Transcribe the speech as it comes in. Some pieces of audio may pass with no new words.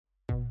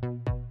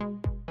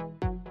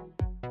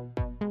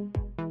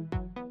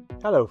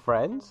Hello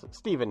friends,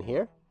 Stephen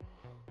here.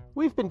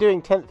 We've been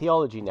doing 10th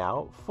Theology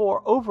now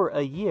for over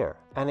a year,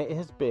 and it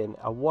has been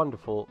a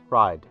wonderful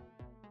ride.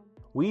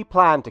 We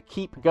plan to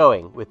keep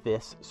going with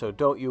this, so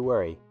don't you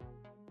worry.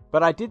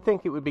 But I did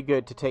think it would be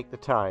good to take the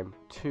time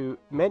to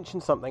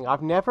mention something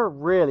I've never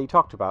really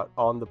talked about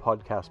on the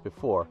podcast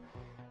before,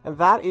 and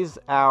that is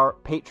our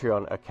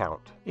Patreon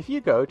account. If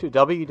you go to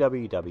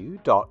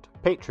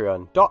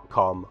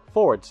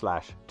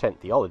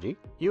www.patreon.com/10theology,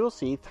 you will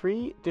see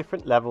 3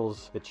 different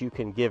levels that you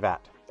can give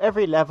at.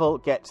 Every level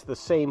gets the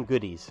same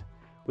goodies,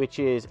 which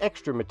is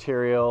extra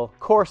material,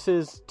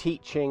 courses,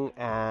 teaching,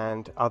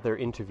 and other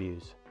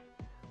interviews.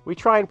 We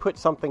try and put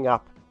something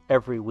up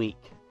every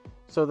week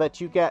so that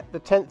you get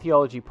the 10th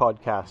Theology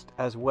podcast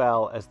as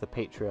well as the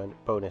Patreon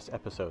bonus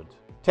episodes.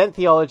 10th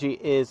Theology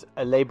is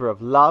a labor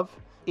of love.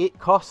 It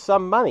costs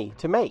some money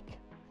to make,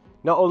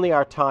 not only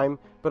our time,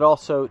 but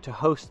also to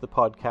host the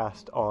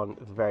podcast on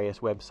the various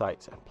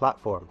websites and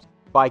platforms.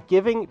 By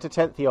giving to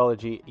 10th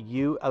Theology,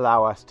 you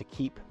allow us to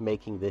keep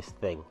making this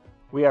thing.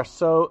 We are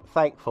so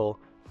thankful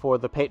for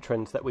the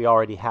patrons that we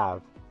already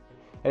have.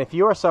 And if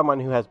you are someone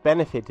who has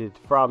benefited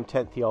from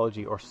 10th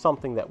Theology or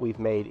something that we've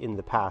made in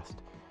the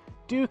past,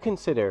 do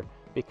consider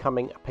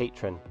becoming a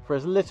patron for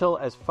as little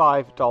as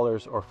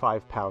 $5 or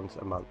 £5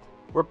 a month.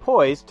 We're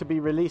poised to be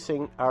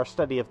releasing our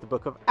study of the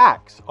book of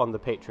Acts on the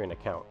Patreon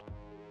account.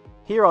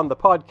 Here on the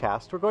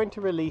podcast, we're going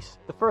to release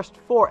the first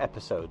 4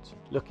 episodes,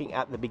 looking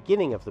at the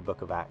beginning of the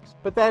book of Acts.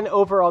 But then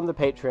over on the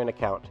Patreon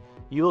account,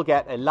 you will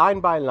get a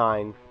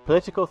line-by-line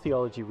political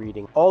theology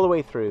reading all the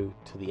way through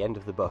to the end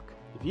of the book.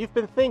 If you've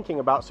been thinking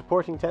about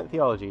supporting 10th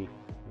Theology,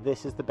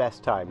 this is the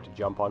best time to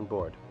jump on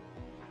board.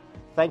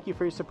 Thank you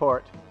for your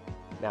support.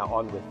 Now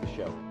on with the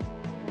show.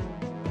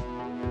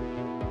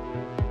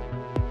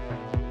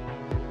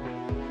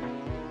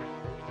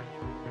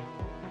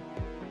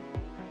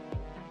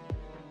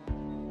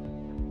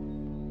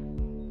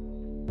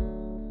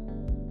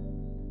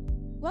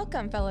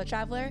 Welcome, fellow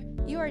traveler.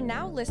 You are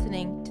now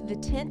listening to the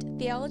Tent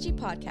Theology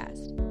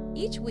Podcast.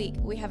 Each week,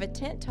 we have a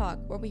tent talk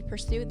where we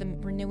pursue the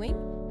renewing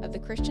of the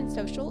Christian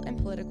social and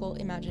political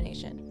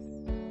imagination.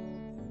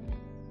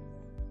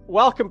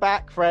 Welcome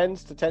back,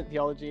 friends, to 10th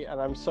Theology, and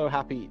I'm so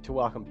happy to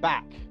welcome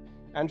back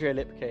Andrea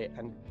Lipke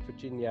and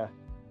Virginia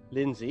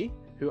Lindsay,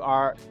 who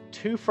are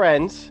 2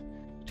 friends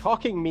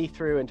talking me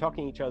through and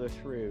talking each other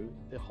through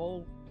the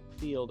whole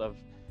field of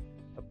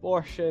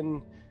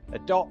abortion,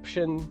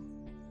 adoption,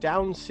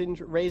 Down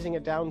syndrome, raising a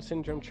Down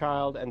syndrome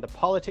child, and the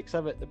politics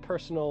of it, the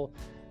personal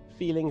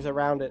feelings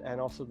around it, and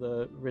also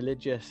the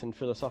religious and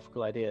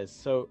philosophical ideas.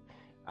 So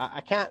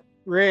I can't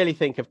really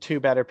think of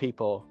 2 better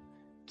people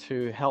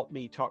to help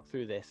me talk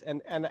through this.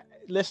 And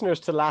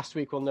listeners to last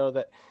week will know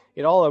that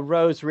it all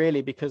arose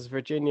really because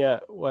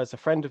Virginia was a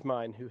friend of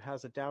mine who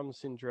has a Down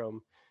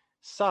syndrome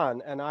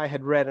son, and I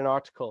had read an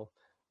article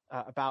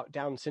about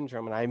Down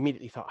syndrome, and I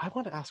immediately thought, I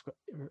want to ask,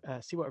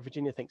 see what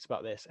Virginia thinks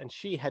about this. And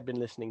she had been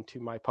listening to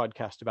my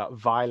podcast about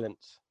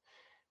violence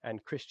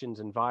and Christians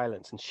and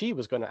violence, and she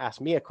was going to ask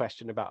me a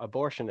question about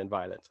abortion and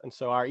violence. And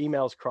so our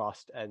emails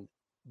crossed, and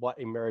what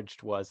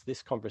emerged was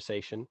this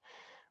conversation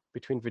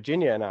between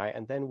Virginia and I,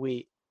 and then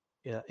we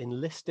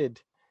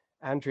enlisted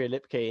Andrea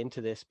Lipke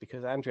into this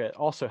because Andrea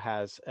also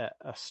has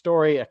a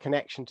story, a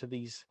connection to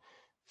these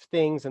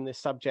things and this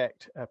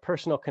subject, a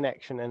personal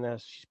connection,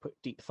 and she's put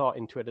deep thought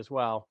into it as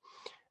well.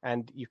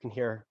 And you can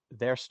hear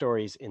their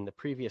stories in the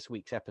previous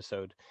week's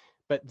episode.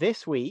 But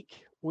this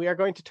week we are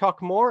going to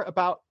talk more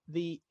about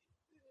the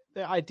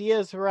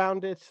ideas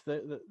around it,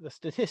 the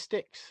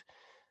statistics,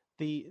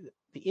 the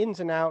ins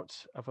and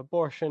outs of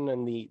abortion,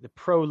 and the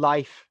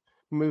pro-life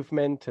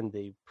movement and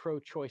the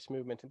pro-choice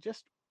movement, and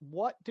just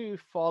what do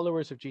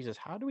followers of Jesus,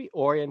 how do we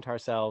orient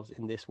ourselves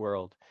in this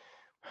world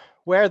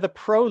where the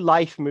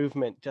pro-life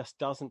movement just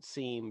doesn't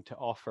seem to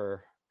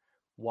offer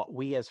what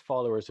we as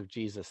followers of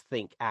Jesus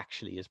think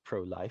actually is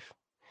pro-life.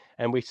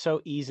 And we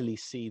so easily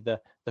see the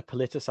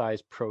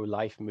politicized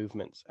pro-life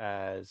movements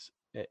as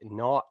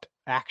not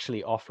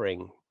actually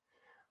offering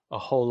a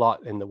whole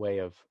lot in the way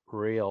of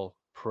real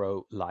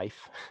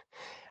pro-life.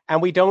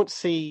 And we don't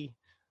see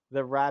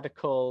the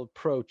radical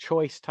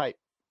pro-choice type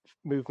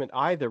movement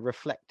either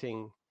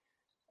reflecting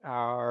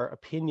our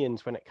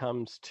opinions when it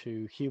comes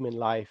to human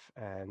life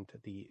and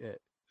the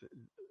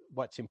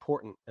what's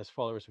important as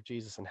followers of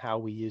Jesus and how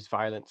we use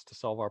violence to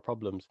solve our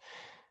problems.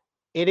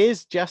 It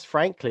is just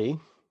frankly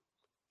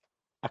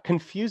a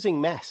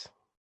confusing mess.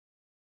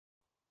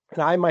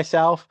 And I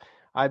myself,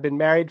 I've been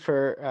married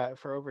for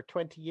over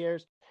 20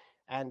 years,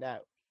 and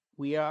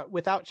we are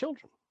without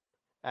children,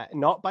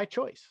 not by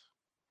choice.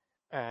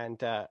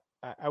 And I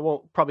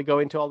won't probably go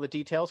into all the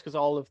details because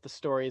all of the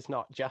story is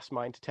not just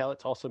mine to tell,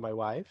 it's also my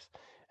wife's,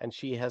 and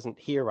she isn't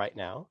here right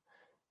now.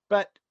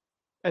 But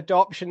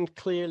adoption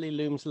clearly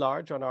looms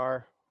large on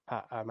our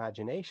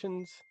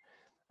imaginations.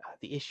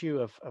 The issue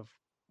of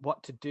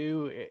what to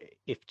do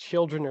if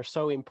children are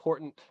so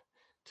important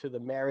to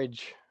the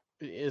marriage.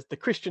 Is the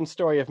Christian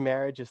story of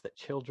marriage is that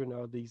children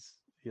are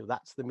these,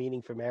 that's the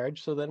meaning for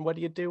marriage. So then what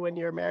do you do when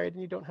you're married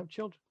and you don't have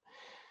children?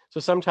 So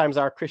sometimes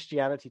our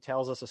Christianity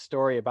tells us a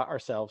story about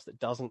ourselves that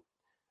doesn't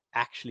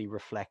actually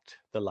reflect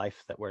the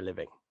life that we're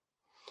living.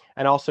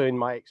 And also in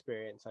my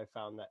experience, I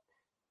found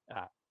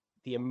that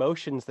the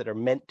emotions that are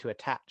meant to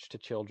attach to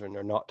children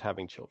or not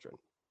having children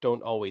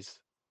don't always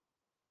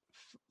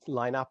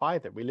line up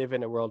either. We live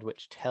in a world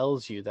which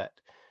tells you that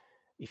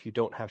if you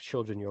don't have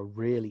children, you're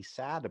really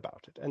sad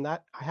about it. And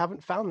that I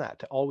haven't found that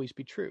to always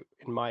be true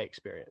in my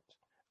experience.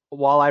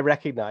 While I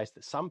recognize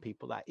that some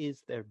people, that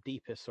is their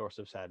deepest source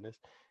of sadness,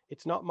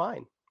 it's not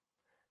mine.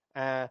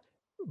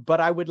 But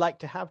I would like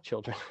to have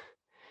children.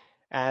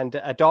 And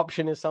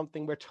adoption is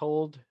something we're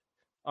told,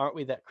 aren't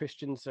we, that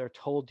Christians are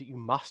told that you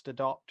must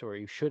adopt or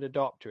you should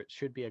adopt or it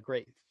should be a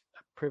great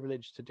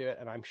privilege to do it.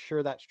 And I'm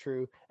sure that's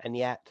true. And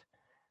yet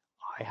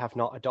I have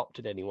not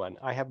adopted anyone.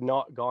 I have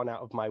not gone out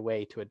of my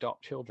way to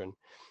adopt children.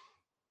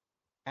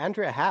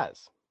 Andrea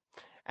has.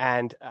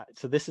 And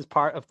so this is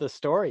part of the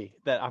story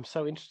that I'm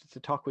so interested to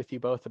talk with you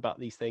both about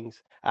these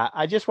things.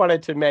 I just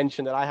wanted to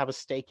mention that I have a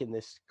stake in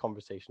this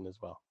conversation as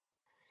well.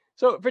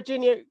 So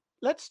Virginia,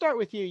 let's start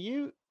with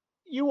you.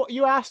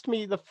 You asked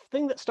me, the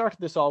thing that started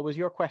this all was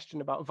your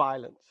question about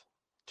violence.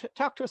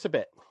 Talk to us a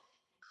bit.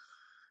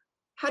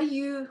 How do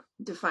you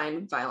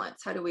define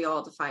violence? How do we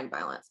all define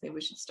violence? Maybe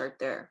we should start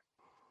there.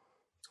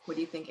 What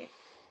are you thinking?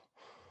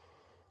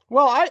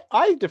 Well,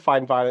 I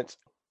define violence.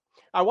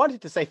 I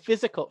wanted to say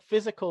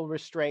physical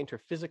restraint or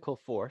physical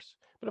force,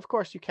 but of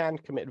course you can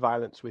commit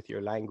violence with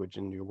your language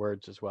and your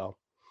words as well.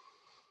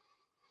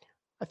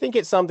 I think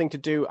it's something to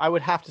do, I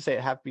would have to say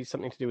it have to be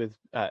something to do with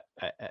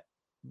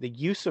the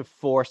use of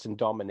force and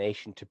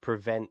domination to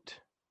prevent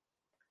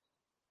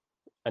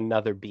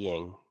another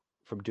being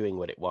from doing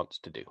what it wants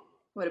to do.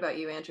 What about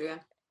you, Andrea?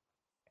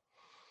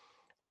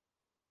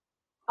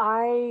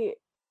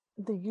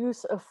 The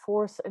use of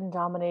force and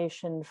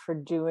domination for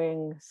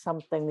doing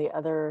something the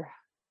other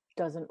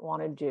doesn't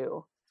want to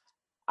do.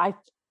 I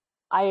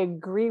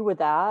agree with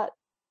that,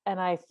 and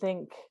I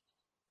think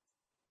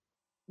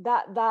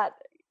that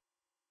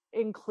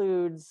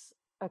includes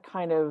a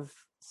kind of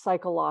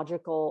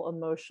psychological,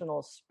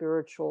 emotional,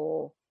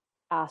 spiritual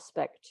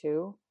aspect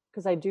too,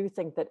 because I do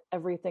think that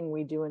everything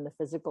we do in the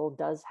physical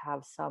does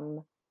have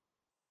some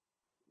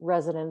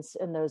resonance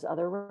in those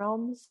other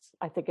realms.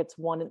 I think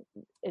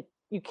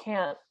you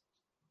can't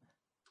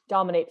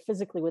dominate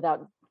physically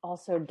without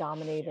also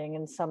dominating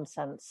in some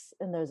sense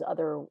in those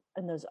other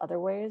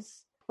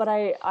ways. But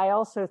I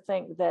also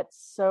think that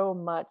so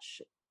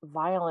much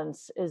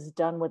violence is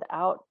done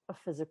without a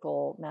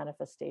physical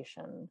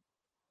manifestation,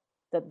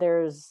 that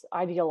there's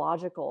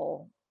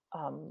ideological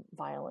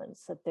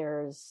violence, that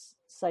there's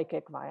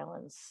psychic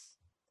violence.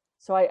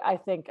 So I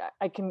think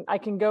I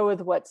can go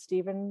with what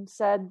Stephen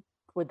said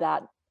with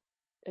that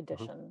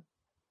addition. Mm-hmm.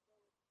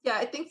 Yeah,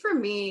 I think for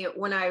me,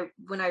 when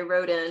I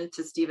wrote in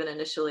to Stephen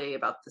initially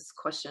about this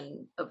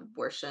question of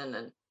abortion,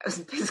 and I was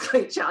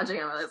basically challenging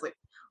him, I was like,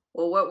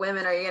 well, what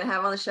women are you going to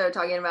have on the show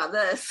talking about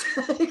this?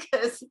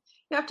 Because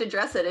you have to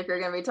address it if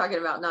you're going to be talking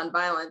about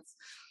nonviolence.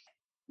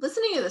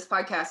 Listening to this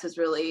podcast has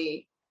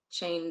really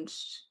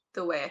changed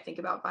the way I think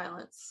about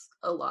violence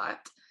a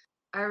lot.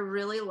 I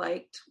really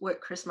liked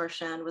what Chris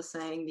Marchand was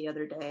saying the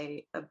other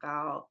day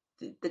about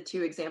the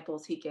two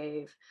examples he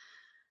gave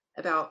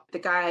about the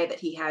guy that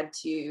he had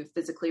to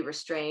physically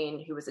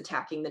restrain who was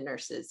attacking the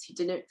nurses. He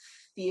didn't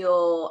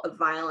feel a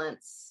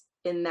violence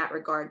in that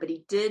regard, but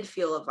he did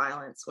feel a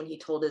violence when he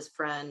told his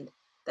friend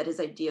that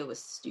his idea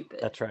was stupid.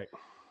 That's right.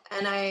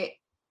 And I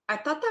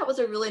thought that was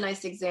a really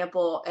nice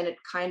example, and it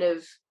kind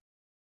of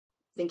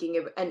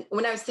and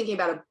when I was thinking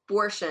about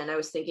abortion, I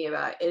was thinking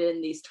about it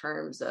in these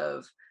terms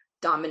of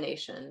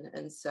domination.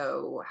 And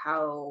so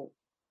how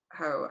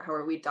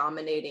are we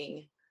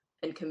dominating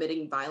and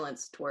committing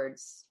violence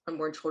towards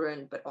unborn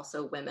children, but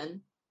also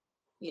women?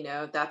 You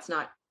know, that's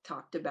not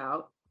talked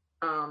about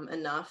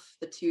enough,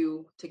 the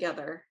two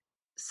together.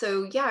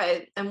 So yeah,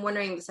 I'm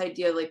wondering this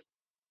idea of like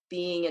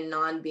being and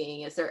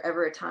non-being, is there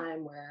ever a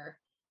time where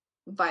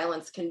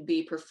violence can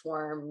be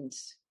performed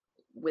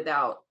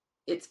without,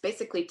 it's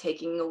basically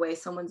taking away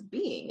someone's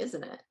being,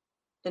 isn't it?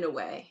 In a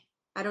way.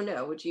 I don't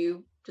know. Would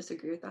you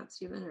disagree with that,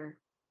 Stephen? Or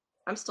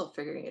I'm still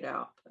figuring it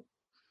out. But...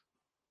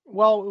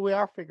 Well, we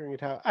are figuring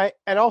it out.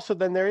 And also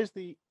then there is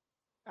the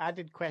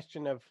added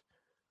question of,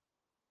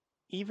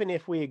 even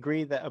if we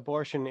agree that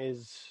abortion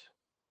is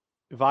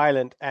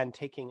violent and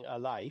taking a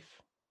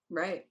life,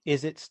 right,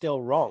 is it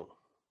still wrong?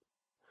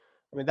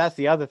 I mean, that's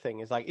the other thing,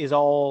 is like, is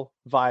all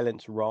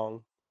violence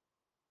wrong?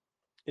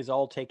 Is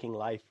all taking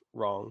life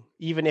wrong?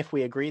 Even if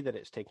we agree that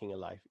it's taking a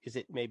life, is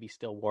it maybe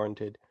still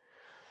warranted?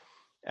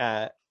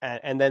 And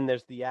then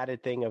there's the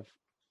added thing of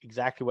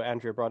exactly what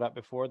Andrea brought up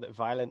before, that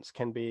violence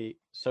can be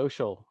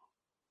social,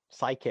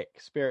 psychic,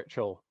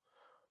 spiritual,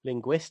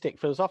 linguistic,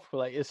 philosophical.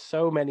 Like, there's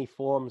so many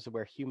forms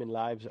where human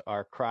lives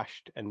are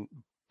crushed and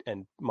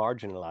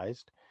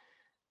marginalized,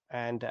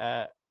 and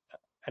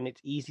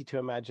it's easy to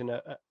imagine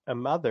a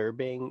mother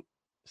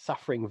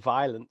suffering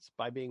violence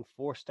by being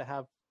forced to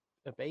have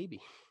a baby.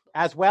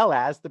 as well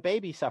as the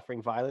baby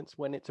suffering violence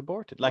when it's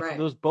aborted. Like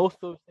Right. both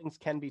those things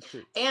can be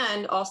true.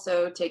 And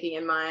also taking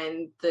in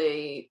mind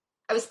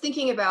I was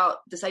thinking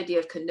about this idea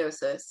of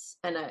kenosis,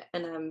 and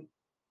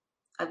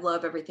I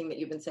love everything that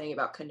you've been saying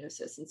about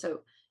kenosis. And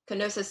so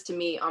kenosis to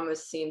me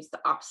almost seems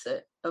the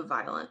opposite of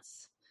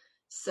violence.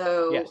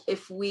 So Yes.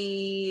 if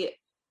we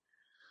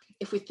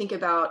think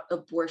about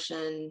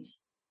abortion,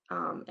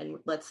 and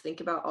let's think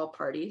about all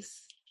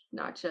parties,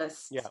 not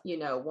just,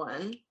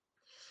 one,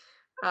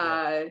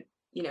 the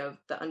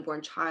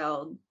unborn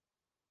child,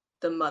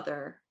 the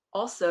mother,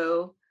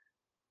 also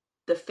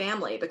the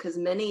family, because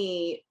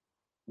many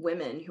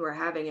women who are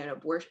having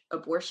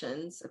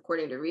abortions,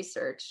 according to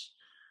research,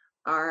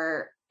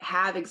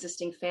 have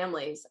existing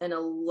families, and a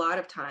lot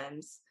of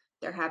times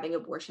they're having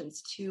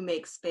abortions to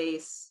make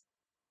space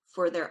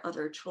for their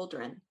other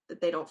children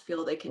that they don't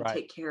feel they can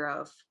take care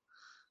of,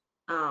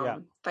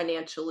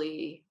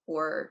 financially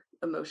or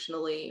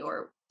emotionally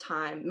or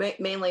time,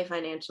 mainly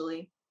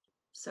financially.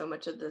 So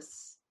much of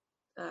this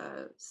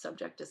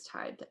subject is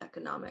tied to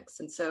economics,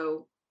 and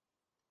so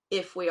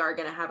if we are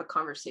going to have a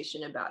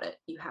conversation about it,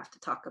 you have to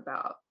talk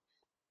about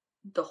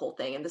the whole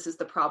thing. And this is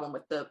the problem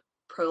with the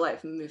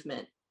pro-life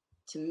movement,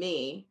 to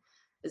me,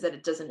 is that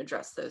it doesn't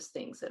address those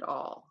things at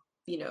all.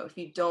 If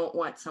you don't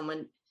want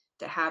someone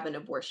to have an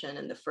abortion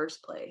in the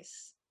first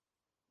place,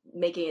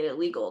 making it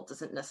illegal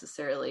doesn't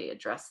necessarily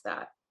address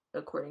that,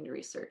 according to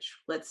research.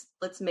 Let's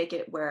make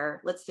it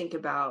where, let's think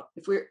about,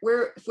 if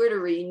we're to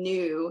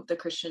renew the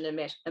Christian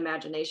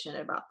imagination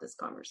about this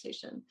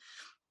conversation,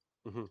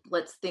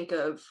 let's think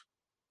of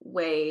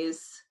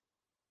ways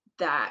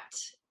that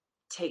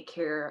take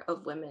care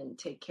of women,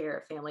 take care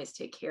of families,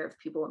 take care of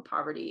people in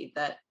poverty,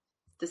 that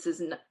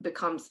this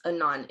becomes a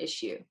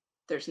non-issue.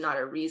 There's not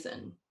a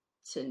reason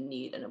to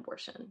need an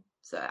abortion.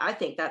 So I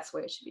think that's the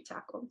way it should be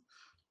tackled.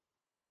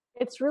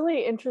 It's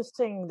really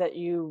interesting that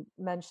you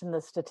mentioned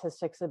the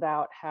statistics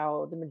about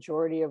how the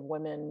majority of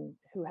women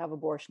who have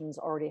abortions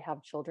already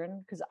have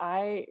children, because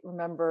I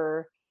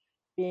remember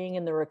being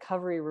in the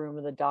recovery room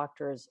of the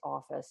doctor's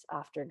office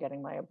after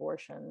getting my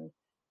abortion,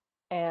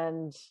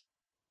 and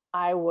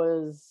I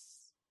was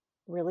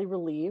really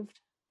relieved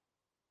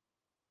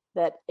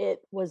that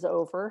it was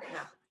over. Yeah.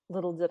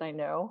 Little did I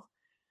know.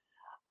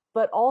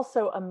 But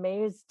also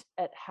amazed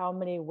at how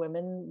many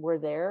women were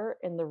there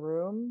in the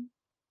room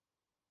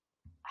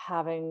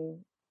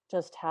having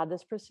just had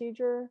this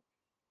procedure.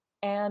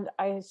 And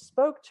I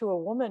spoke to a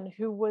woman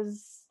who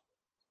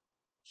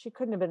she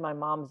couldn't have been my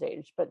mom's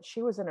age, but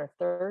she was in her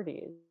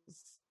 30s.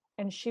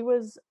 And she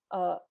was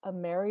a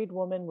married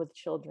woman with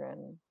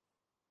children.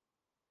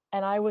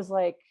 And I was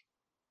like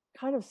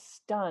kind of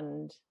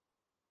stunned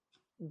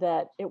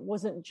that it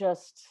wasn't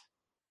just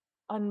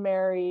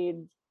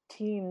unmarried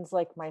teens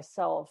like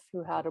myself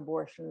who had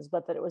abortions,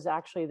 but that it was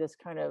actually this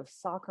kind of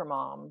soccer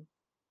mom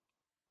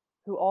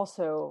who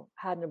also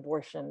had an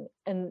abortion.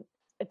 And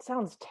it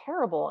sounds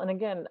terrible. And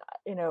again,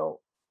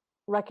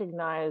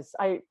 recognize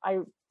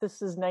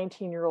this is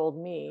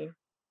 19-year-old me.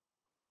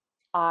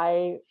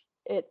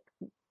 It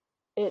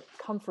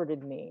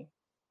comforted me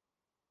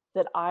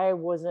that I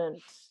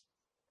wasn't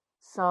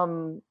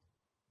some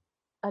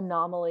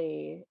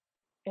anomaly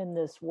in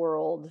this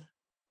world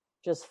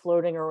just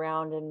floating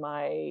around in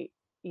my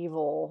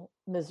evil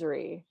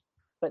misery,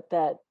 but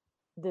that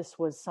this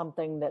was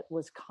something that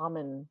was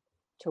common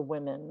to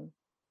women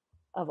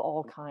of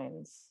all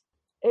kinds.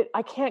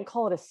 I can't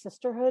call it a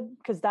sisterhood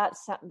because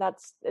that's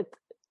it,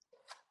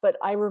 but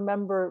I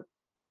remember,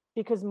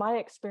 because my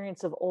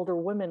experience of older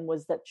women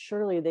was that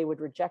surely they would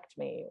reject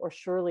me, or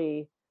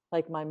surely,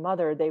 like my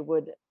mother, they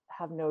would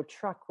have no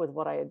truck with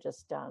what I had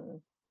just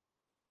done.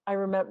 I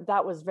remember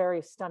that was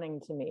very stunning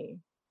to me,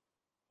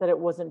 that it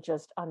wasn't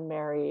just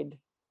unmarried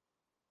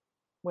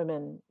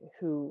women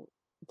who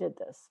did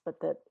this, but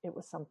that it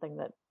was something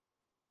that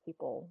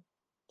people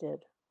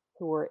did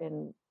who were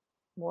in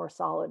more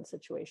solid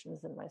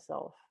situations than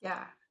myself.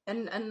 Yeah.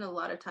 And a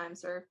lot of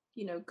times are,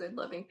 good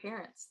loving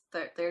parents.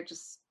 They're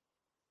just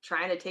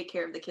trying to take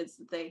care of the kids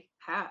that they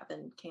have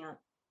and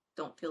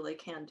don't feel they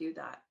can do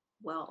that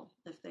well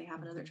if they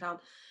have another child.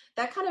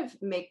 That kind of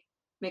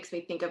makes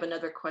me think of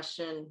another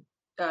question,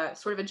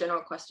 sort of a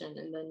general question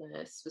and then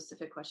a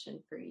specific question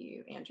for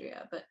you,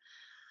 Andrea. But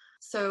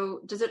so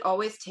does it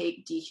always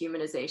take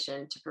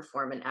dehumanization to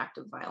perform an act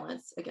of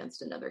violence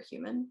against another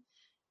human?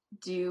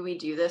 Do we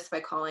do this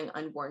by calling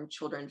unborn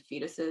children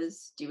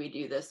fetuses? Do we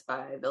do this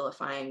by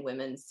vilifying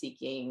women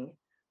seeking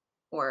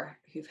or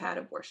who've had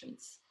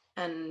abortions?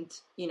 And,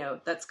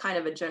 that's kind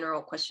of a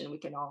general question we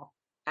can all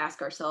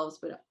ask ourselves.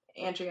 But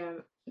Andrea,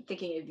 I'm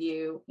thinking of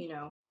you,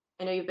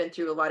 I know you've been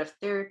through a lot of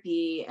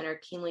therapy and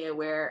are keenly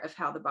aware of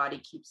how the body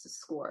keeps a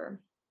score.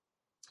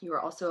 You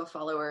are also a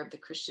follower of the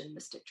Christian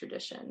mystic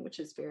tradition, which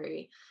is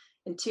very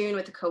in tune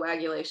with the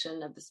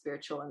coagulation of the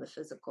spiritual and the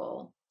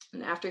physical.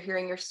 And after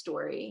hearing your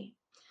story,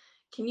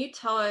 can you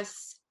tell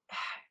us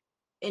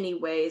any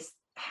ways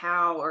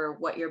how or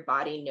what your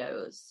body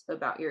knows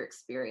about your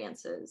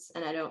experiences?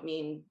 And I don't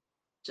mean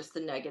just the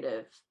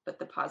negative, but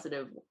the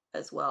positive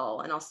as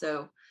well. And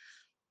also,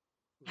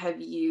 have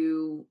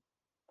you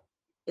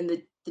in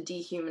the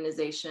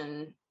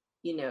dehumanization,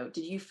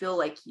 did you feel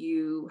like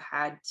you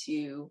had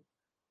to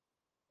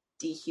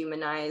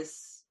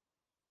dehumanize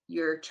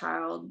your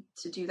child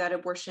to do that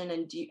abortion?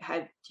 And do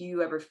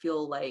you ever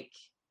feel like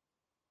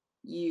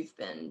you've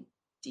been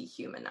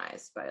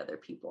dehumanized by other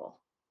people?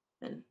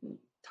 And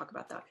talk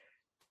about that.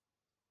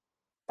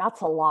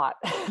 That's a lot.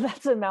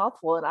 That's a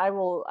mouthful, and I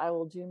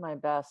will do my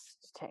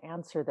best to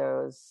answer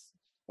those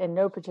in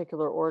no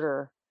particular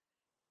order.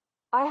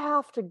 I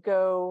have to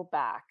go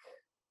back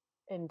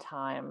in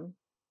time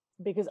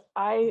because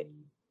I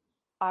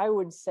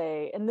would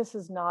say, and this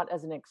is not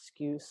as an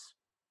excuse,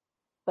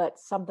 but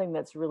something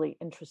that's really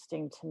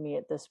interesting to me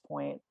at this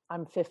point.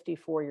 I'm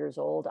 54 years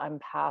old. I'm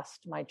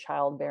past my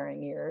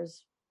childbearing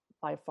years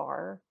by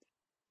far,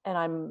 and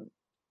I'm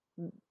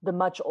the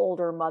much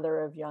older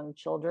mother of young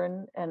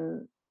children.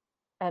 And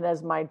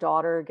as my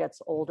daughter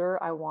gets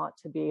older, I want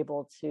to be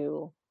able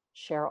to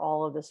share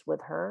all of this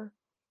with her.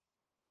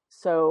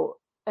 So,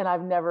 and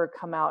I've never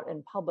come out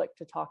in public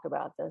to talk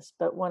about this,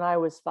 but when I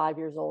was 5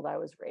 years old, I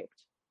was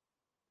raped.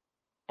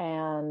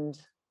 And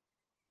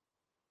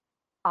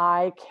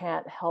I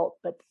can't help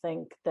but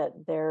think that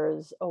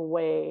there's a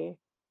way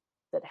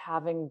that,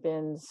 having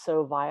been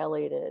so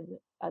violated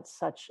at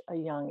such a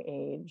young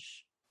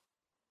age,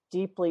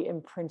 deeply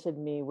imprinted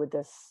me with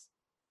this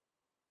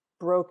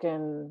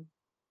broken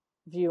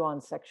view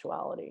on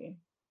sexuality,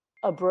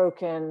 a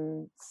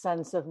broken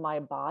sense of my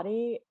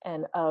body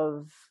and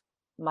of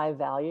my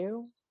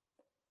value.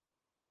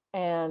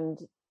 And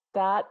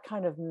that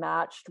kind of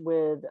matched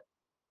with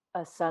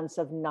a sense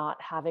of not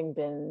having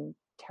been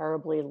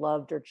terribly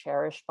loved or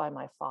cherished by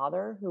my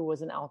father, who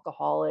was an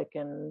alcoholic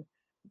and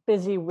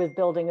busy with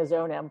building his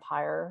own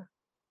empire,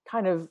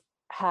 kind of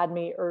had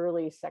me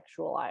early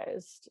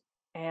sexualized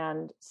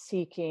and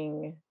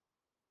seeking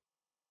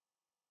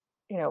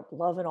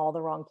love in all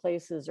the wrong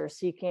places, or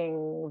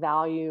seeking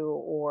value,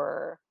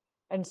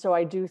 and so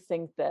I do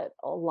think that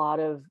a lot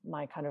of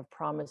my kind of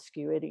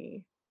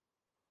promiscuity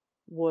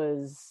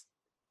was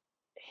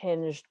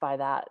hinged by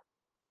that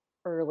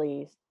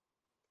early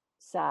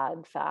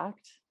sad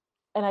fact.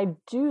 And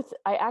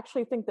I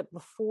actually think that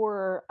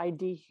before I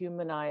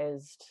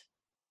dehumanized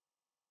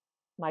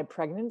my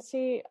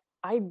pregnancy,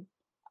 I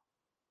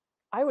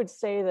would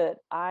say that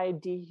I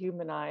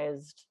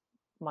dehumanized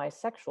my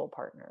sexual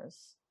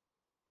partners.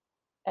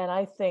 And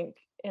I think,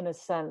 in a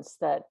sense,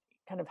 that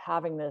kind of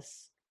having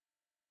this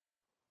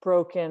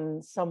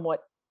broken,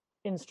 somewhat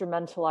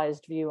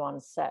instrumentalized view on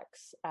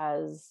sex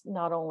as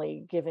not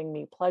only giving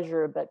me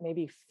pleasure, but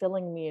maybe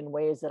filling me in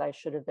ways that I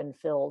should have been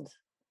filled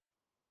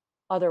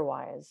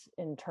otherwise,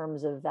 in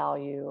terms of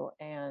value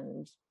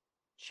and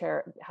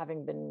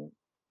having been,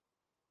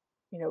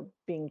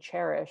 being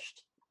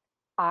cherished.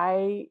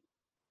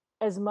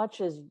 As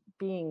much as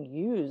being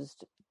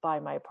used by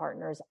my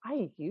partners,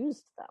 I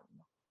used them.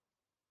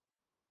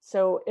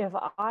 So if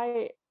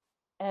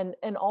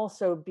and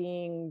also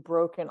being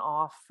broken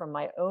off from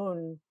my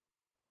own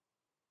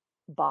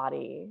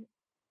body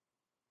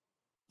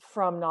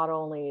from not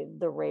only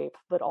the rape,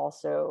 but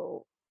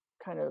also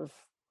kind of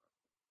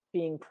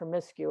being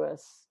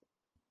promiscuous,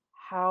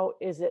 how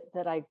is it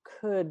that I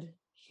could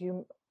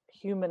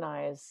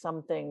humanize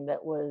something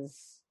that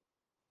was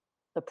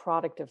the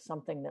product of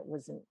something that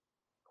wasn't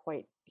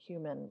quite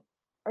human,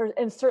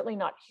 and certainly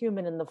not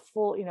human in the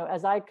full,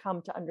 as I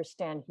come to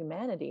understand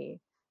humanity.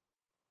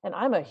 And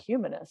I'm a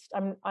humanist.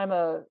 I'm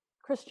a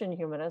Christian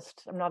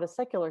humanist. I'm not a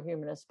secular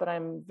humanist, but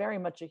I'm very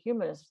much a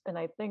humanist. And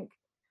I think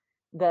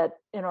that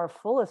in our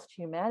fullest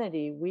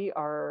humanity, we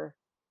are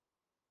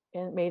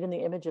made in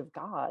the image of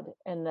God,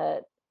 and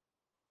that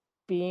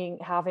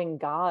having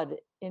God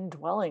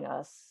indwelling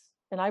us.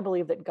 And I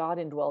believe that God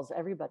indwells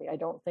everybody. I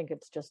don't think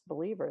it's just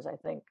believers. I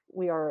think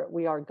we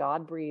are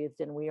God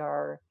breathed, and we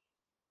are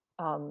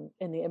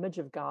in the image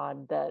of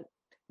God, that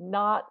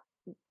not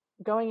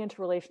going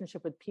into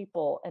relationship with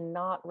people and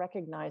not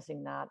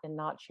recognizing that and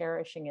not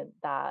cherishing it,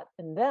 that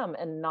in them,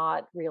 and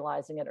not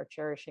realizing it or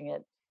cherishing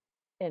it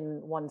in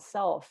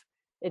oneself,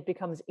 it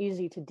becomes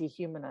easy to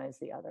dehumanize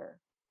the other,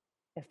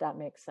 if that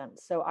makes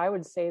sense. So I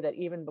would say that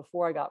even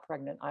before I got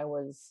pregnant, I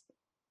was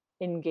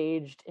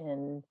engaged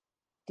in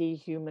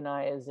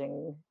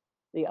dehumanizing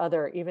the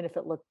other, even if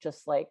it looked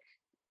just like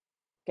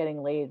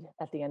getting laid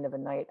at the end of a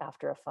night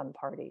after a fun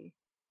party.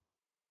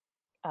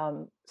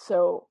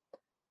 So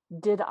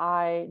did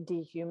I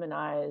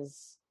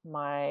dehumanize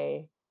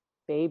my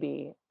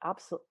baby?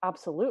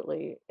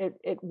 Absolutely.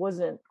 It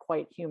wasn't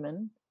quite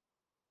human.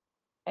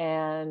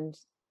 And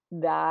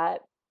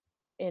that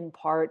in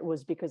part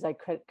was because I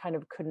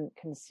couldn't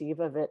conceive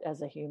of it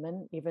as a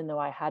human, even though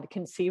I had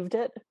conceived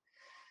it.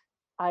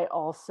 I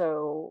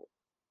also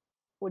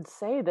would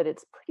say that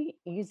it's pretty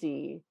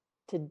easy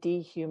to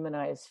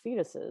dehumanize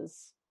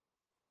fetuses.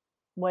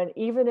 When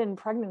even in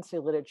pregnancy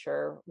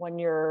literature, when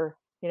you're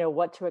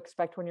what to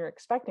expect when you're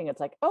expecting, it's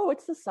like, oh,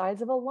 it's the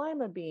size of a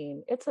lima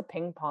bean, it's a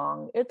ping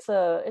pong, it's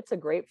a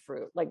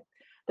grapefruit. Like,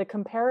 the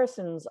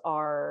comparisons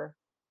are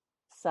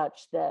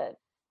such that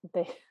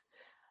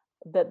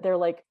they're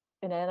like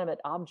inanimate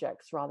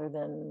objects rather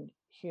than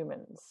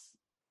humans.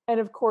 And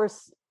of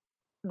course,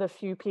 the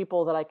few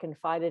people that I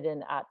confided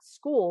in at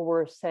school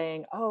were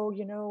saying, oh,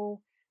 you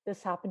know,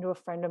 this happened to a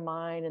friend of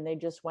mine and they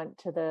just went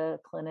to the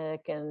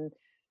clinic and,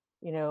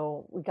 you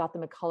know, we got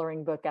them a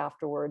coloring book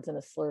afterwards and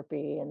a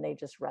Slurpee and they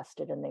just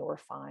rested and they were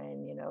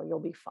fine. You know, you'll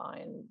be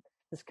fine.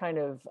 This kind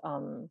of,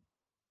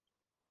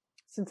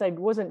 since I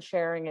wasn't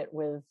sharing it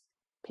with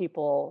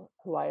people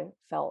who I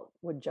felt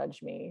would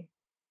judge me,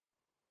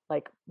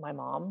 like my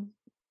mom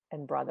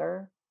and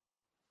brother,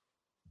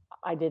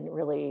 I didn't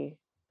really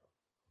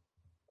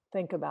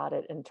think about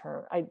it in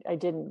terms, I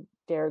didn't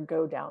dare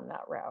go down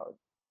that route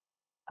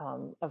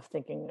of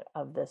thinking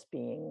of this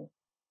being,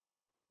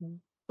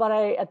 but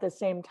at the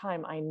same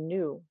time, I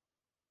knew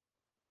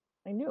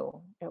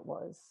it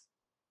was.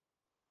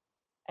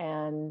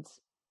 And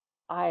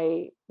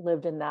I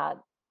lived in that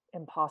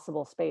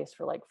impossible space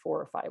for like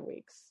 4 or 5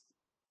 weeks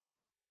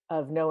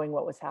of knowing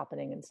what was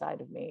happening inside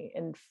of me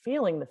and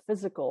feeling the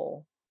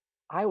physical.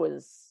 I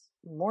was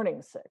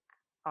morning sick.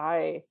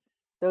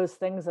 Those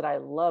things that I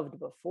loved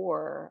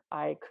before,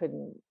 I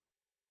couldn't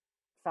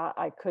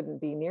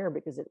be near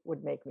because it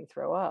would make me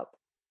throw up.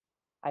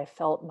 I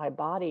felt my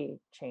body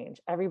change.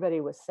 Everybody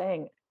was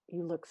saying,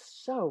 you look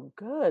so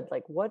good.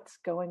 Like, what's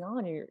going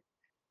on?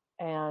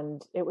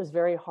 And it was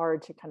very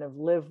hard to kind of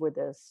live with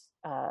this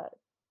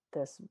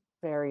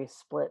very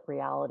split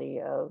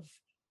reality of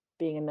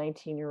being a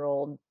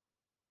 19-year-old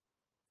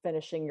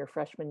finishing your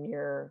freshman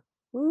year,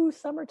 woo,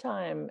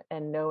 summertime,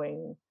 and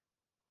knowing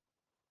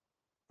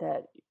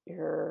that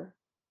you're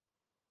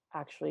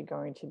actually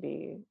going to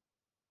be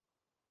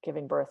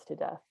giving birth to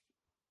death,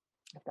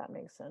 if that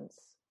makes sense.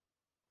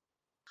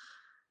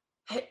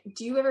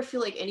 Do you ever feel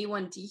like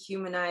anyone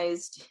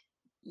dehumanized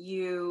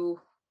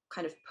you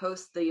kind of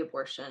post the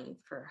abortion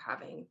for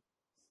having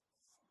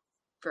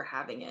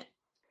it?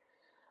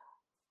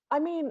 I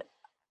mean,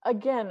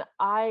 again,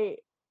 I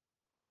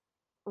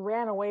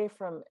ran away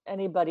from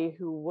anybody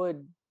who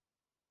would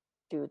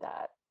do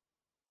that.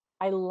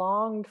 I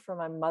longed for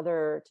my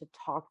mother to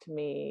talk to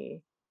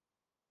me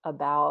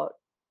about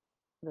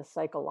the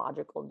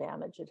psychological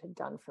damage it had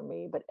done for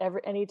me. But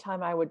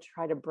anytime I would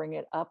try to bring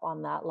it up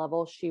on that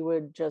level, she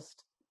would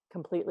just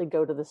completely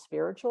go to the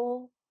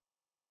spiritual.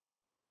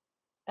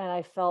 And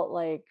I felt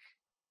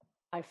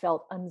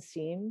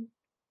unseen.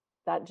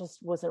 That just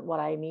wasn't what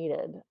I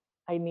needed.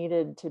 I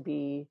needed to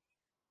be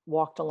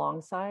walked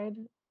alongside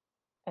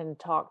and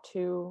talked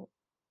to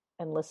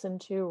and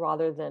listened to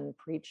rather than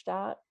preached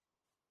at.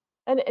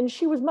 And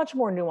she was much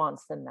more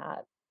nuanced than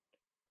that.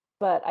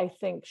 But I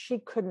think she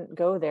couldn't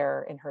go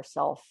there in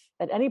herself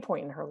at any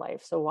point in her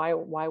life. So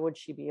why would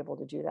she be able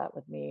to do that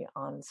with me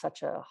on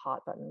such a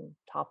hot button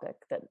topic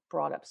that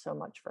brought up so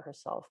much for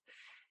herself?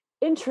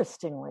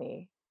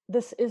 Interestingly,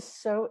 this is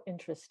so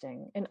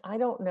interesting. And I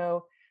don't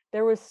know,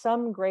 there was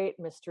some great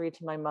mystery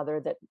to my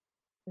mother that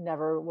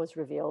never was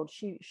revealed.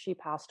 She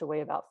passed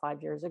away about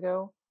 5 years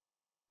ago,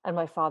 and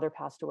my father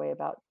passed away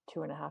about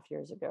 2.5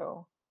 years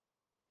ago.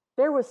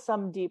 There was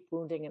some deep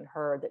wounding in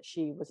her that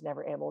she was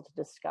never able to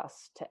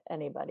discuss to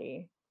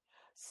anybody.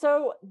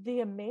 So the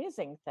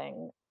amazing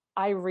thing,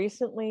 I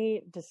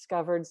recently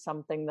discovered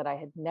something that I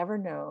had never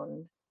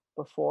known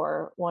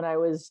before when I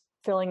was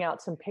filling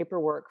out some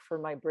paperwork for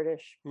my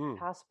British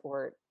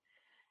passport.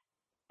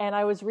 And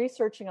I was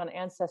researching on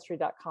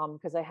ancestry.com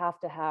because I have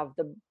to have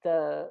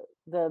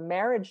the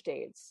marriage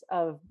dates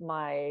of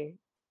my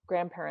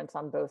grandparents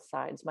on both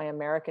sides, my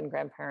American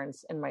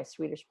grandparents and my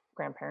Swedish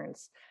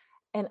grandparents.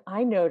 And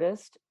I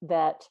noticed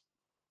that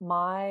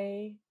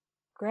my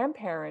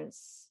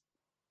grandparents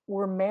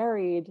were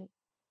married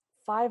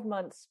 5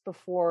 months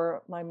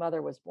before my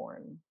mother was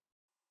born.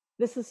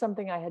 This is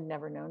something I had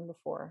never known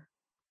before,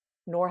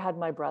 nor had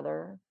my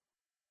brother.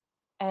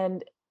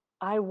 And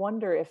I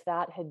wonder if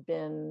that had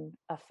been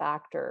a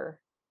factor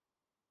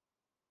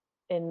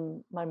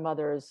in my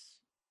mother's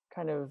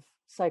kind of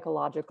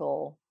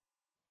psychological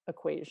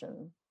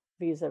equation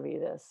vis-a-vis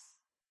this.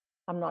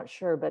 I'm not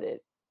sure, but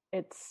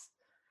it's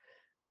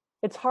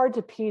hard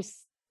to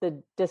piece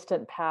the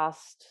distant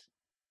past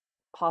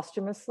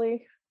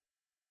posthumously,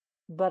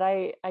 but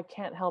I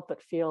can't help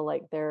but feel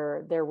like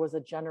there was a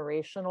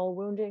generational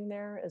wounding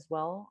there as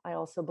well. I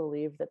also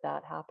believe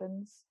that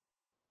happens.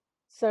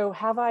 So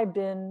have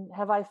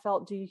I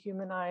felt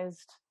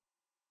dehumanized?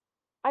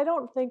 I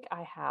don't think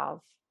I have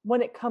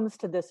when it comes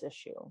to this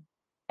issue.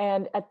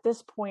 And at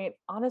this point,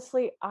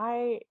 honestly,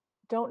 I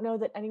don't know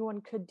that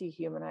anyone could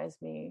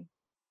dehumanize me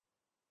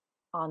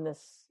on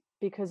this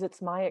because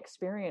it's my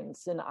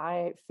experience. And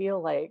I feel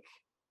like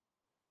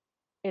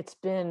it's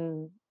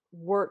been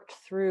worked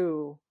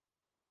through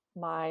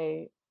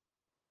my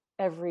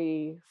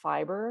every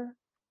fiber.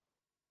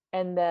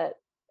 And that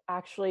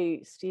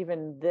actually,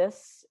 Stephen,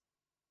 this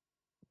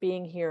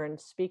being here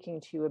and speaking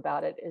to you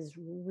about it is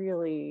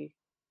really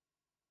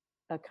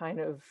a kind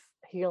of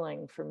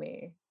healing for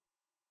me.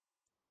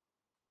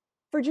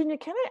 Virginia,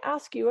 can I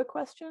ask you a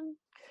question?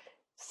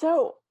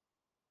 So,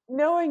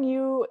 knowing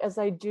you as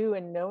I do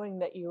and knowing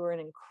that you are an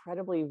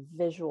incredibly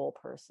visual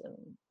person,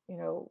 you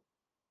know,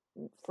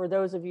 for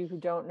those of you who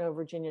don't know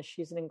Virginia,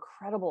 she's an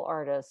incredible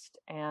artist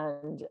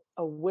and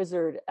a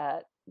wizard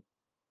at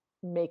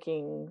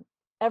making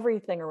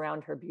everything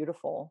around her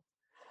beautiful.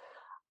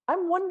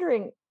 I'm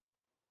wondering,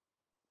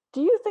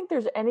 do you think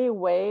there's any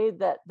way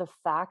that the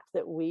fact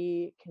that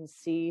we can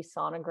see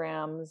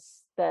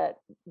sonograms, that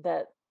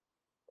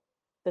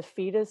the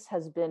fetus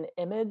has been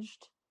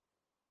imaged,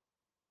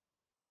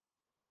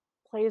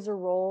 plays a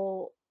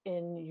role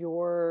in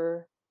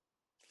your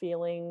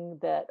feeling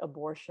that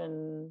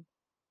abortion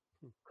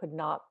could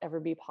not ever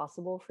be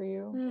possible for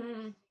you?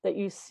 Mm-hmm. That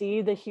you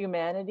see the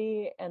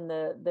humanity and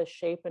the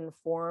shape and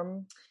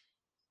form?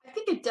 I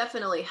think it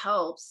definitely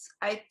helps.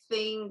 I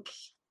think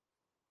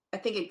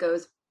it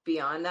goes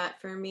beyond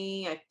that for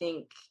me. I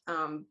think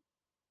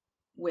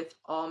with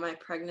all my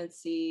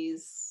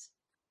pregnancies,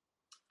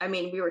 I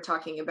mean, we were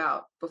talking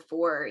about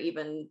before,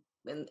 even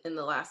in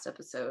the last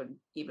episode,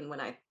 even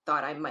when I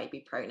thought I might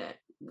be pregnant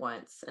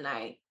once, and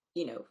I,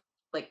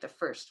 like the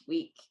first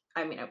week,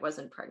 I mean, I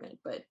wasn't pregnant,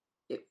 but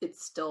it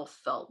still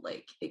felt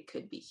like it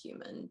could be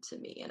human to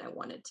me, and I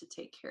wanted to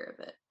take care of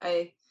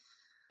it.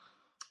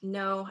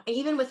 No,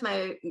 even with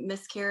my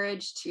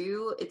miscarriage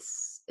too,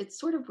 it's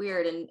sort of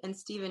weird. And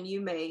Stephen,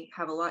 you may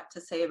have a lot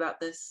to say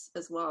about this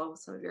as well,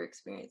 some of your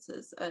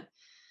experiences.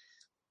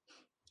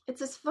 It's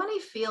this funny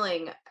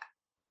feeling.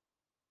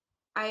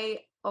 I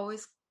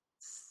always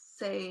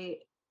say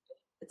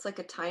it's like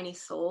a tiny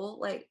soul.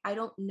 Like, I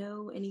don't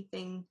know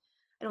anything.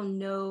 I don't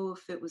know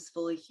if it was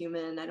fully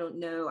human. I don't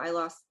know. I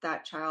lost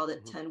that child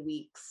at 10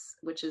 weeks,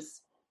 which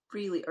is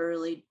really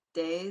early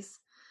days.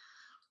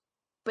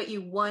 But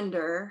you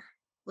wonder,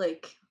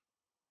 like,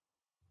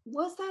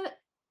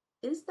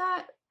 is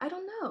that, I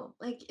don't know.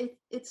 Like,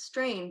 it's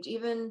strange.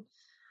 Even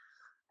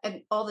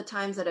at all the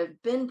times that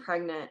I've been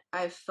pregnant,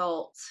 I've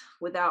felt,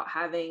 without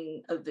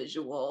having a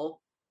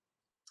visual,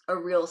 a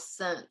real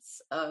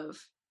sense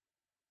of,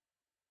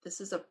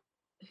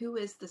 who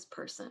is this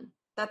person?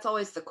 That's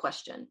always the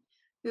question.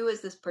 Who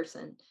is this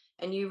person?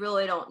 And you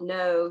really don't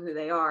know who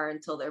they are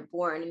until they're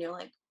born, and you're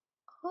like,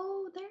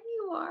 oh, there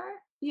you are.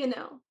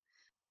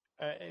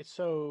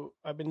 So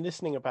I've been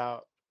listening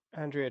about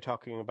Andrea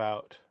talking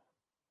about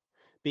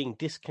being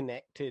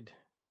disconnected,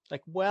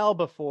 like well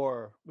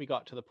before we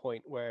got to the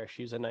point where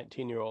she's a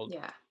 19-year-old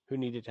who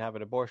needed to have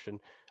an abortion.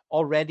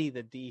 Already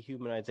the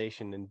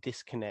dehumanization and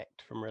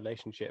disconnect from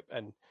relationship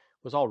and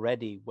was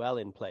already well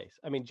in place.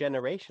 I mean,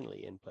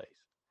 generationally in place.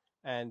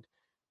 And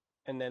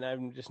then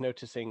I'm just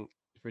noticing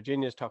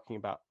Virginia's talking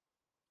about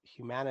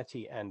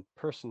humanity and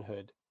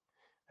personhood.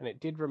 And it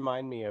did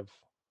remind me of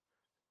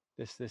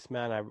this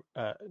man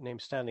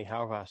named Stanley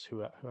Hauerwas,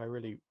 who I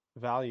really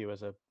value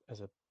as a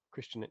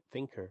Christian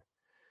thinker.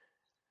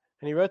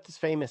 And he wrote this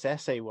famous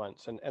essay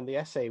once, and the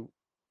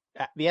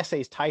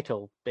essay's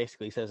title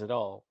basically says it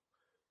all,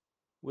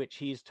 which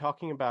he's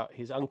talking about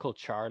his Uncle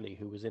Charlie,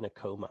 who was in a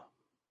coma.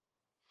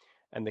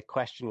 And the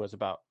question was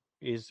about,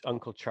 is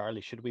Uncle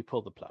Charlie, should we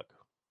pull the plug?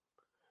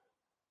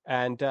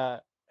 And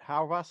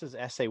Hauerwas's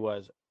essay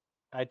was,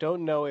 I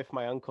don't know if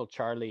my Uncle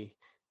Charlie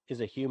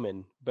is a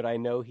human, but I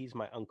know he's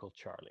my Uncle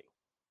Charlie.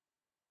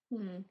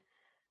 Mm-hmm.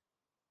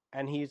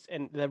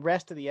 And the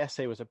rest of the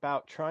essay was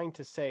about trying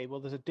to say,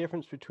 well, there's a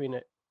difference between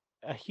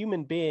a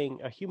human being,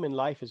 a human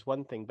life is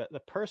one thing, but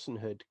the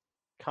personhood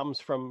comes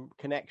from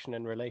connection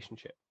and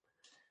relationship.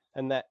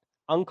 And that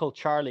Uncle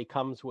Charlie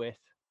comes with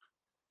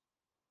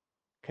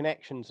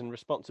connections and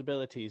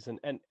responsibilities.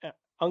 And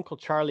Uncle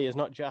Charlie is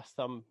not just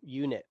some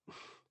unit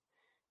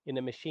in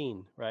a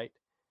machine, right?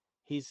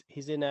 He's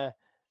in a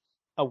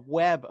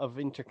web of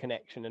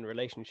interconnection and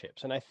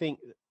relationships. And I think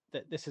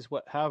that this is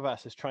what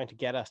Hauerwas is trying to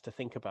get us to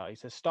think about. He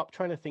says, stop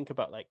trying to think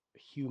about like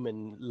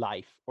human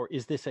life, or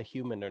is this a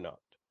human or not?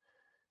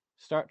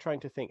 Start trying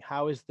to think,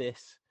 how is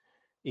this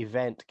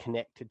event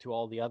connected to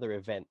all the other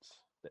events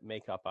that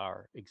make up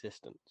our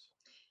existence?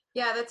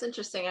 Yeah, that's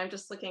interesting. I'm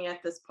just looking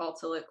at this Paul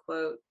Tillich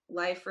quote: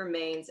 life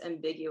remains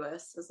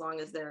ambiguous as long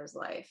as there is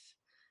life.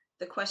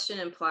 The question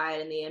implied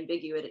in the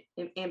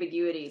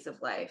ambiguities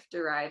of life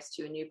derives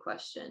to a new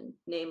question,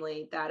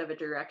 namely that of a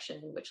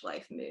direction in which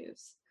life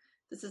moves.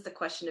 This is the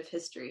question of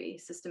history.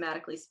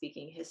 Systematically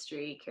speaking,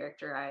 history,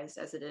 characterized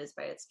as it is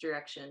by its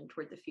direction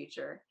toward the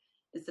future,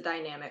 is the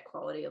dynamic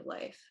quality of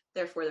life.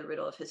 Therefore, the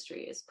riddle of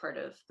history is part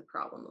of the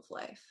problem of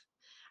life.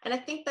 And I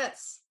think that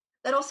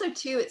also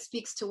too, it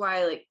speaks to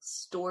why like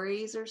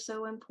stories are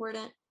so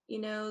important.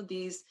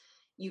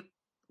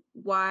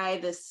 Why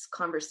this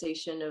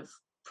conversation of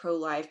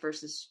pro-life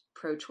versus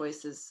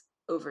pro-choice is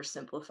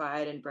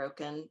oversimplified and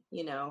broken.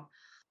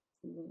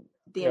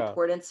 The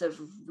importance of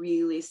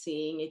really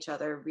seeing each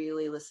other,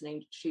 really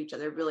listening to each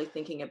other, really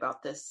thinking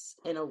about this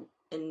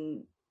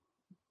in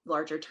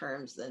larger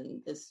terms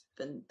than has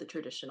been the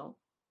traditional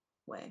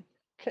way.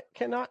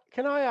 Can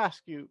I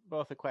ask you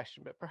both a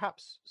question, but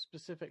perhaps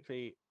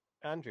specifically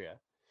Andrea?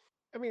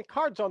 I mean,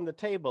 cards on the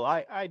table.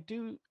 I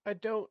do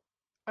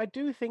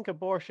think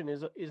abortion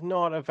is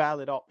not a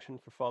valid option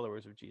for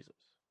followers of Jesus,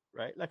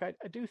 right? Like I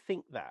do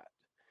think that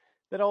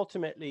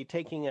ultimately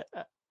taking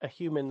a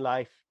human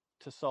life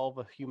to solve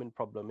a human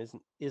problem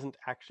isn't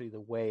actually the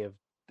way of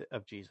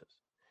of Jesus.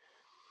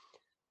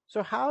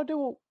 So how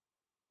do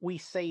we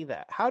say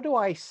that? How do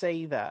I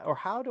say that? Or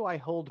how do I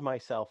hold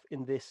myself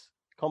in this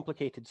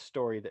complicated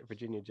story that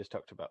Virginia just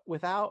talked about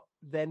without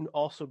then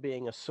also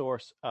being a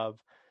source of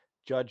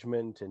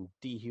judgment and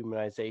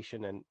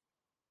dehumanization and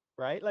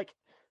right? Like,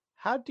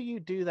 how do you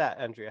do that,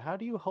 Andrea? How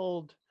do you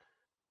hold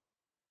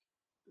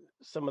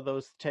some of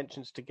those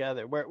tensions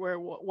together where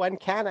one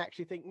can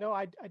actually think, no,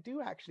 I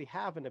do actually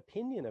have an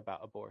opinion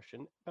about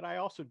abortion, but I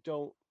also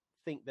don't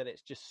think that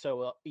it's just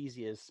so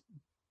easy as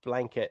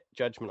blanket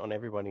judgment on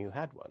everybody who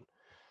had one.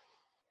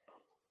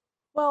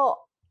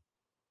 Well,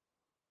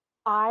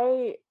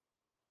 I,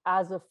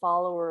 as a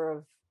follower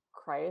of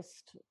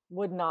Christ,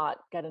 would not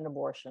get an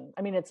abortion.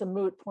 I mean, it's a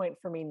moot point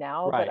for me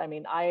now, Right. but I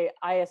mean, I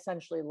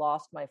essentially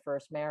lost my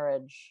first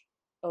marriage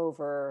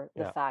over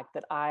the fact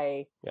that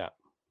I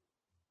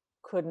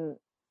couldn't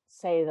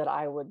say that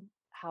I would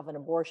have an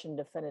abortion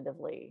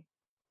definitively.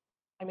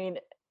 I mean,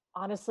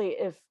 honestly,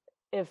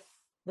 if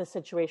the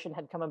situation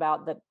had come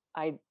about that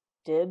I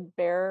did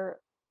bear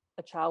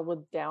a child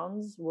with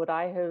Downs, would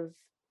I have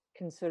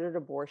considered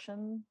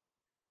abortion?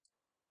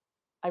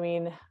 I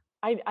mean,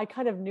 I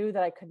kind of knew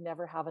that I could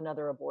never have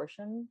another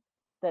abortion,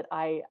 that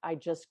I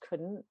just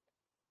couldn't.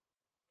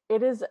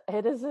 It is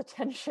a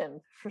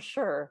tension for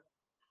sure.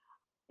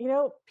 You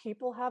know,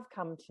 people have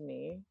come to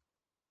me,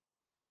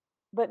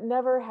 but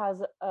never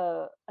has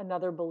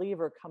another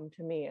believer come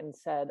to me and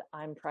said,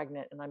 I'm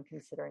pregnant and I'm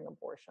considering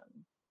abortion.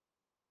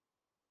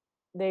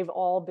 They've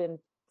all been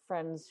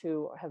friends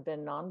who have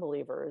been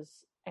non-believers.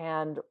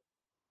 And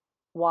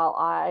while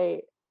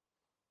I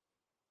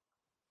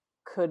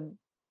could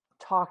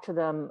talk to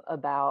them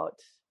about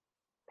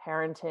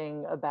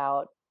parenting,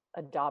 about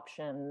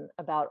adoption,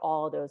 about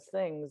all of those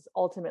things,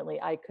 ultimately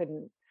I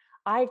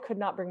could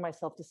not bring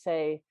myself to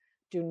say,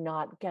 do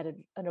not get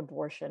an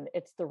abortion.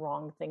 It's the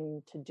wrong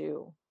thing to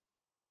do.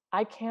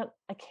 I can't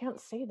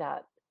say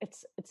that.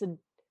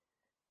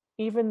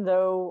 Even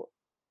though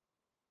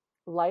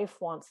life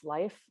wants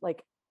life,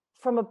 like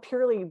from a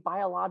purely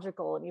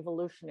biological and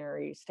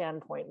evolutionary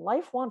standpoint,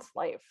 life wants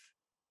life.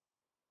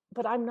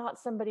 But I'm not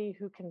somebody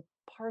who can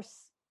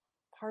parse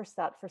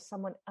that for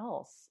someone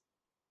else.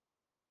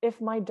 If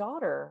my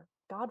daughter,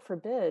 God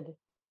forbid,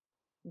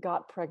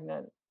 got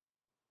pregnant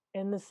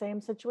in the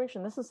same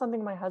situation, this is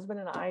something my husband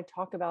and I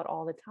talk about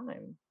all the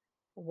time.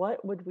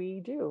 What would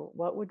we do?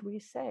 What would we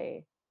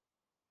say?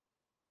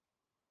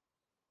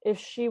 If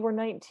she were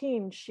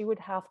 19, she would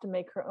have to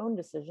make her own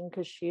decision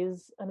because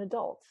she's an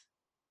adult.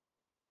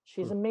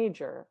 She's a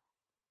major.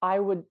 I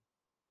would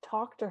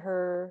talk to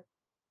her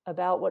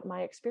about what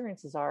my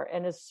experiences are.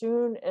 And as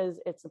soon as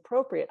it's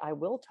appropriate, I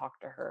will talk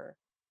to her.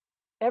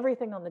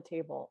 Everything on the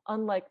table,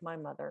 unlike my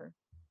mother.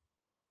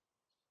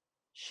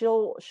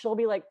 She'll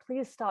be like,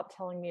 please stop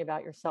telling me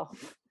about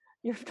yourself.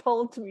 You've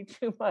told to me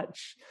too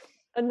much.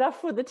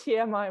 Enough with the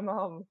TMI,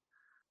 Mom.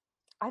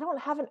 I don't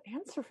have an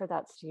answer for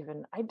that,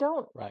 Stephen. I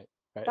don't. Right.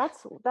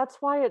 That's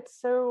why it's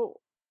so,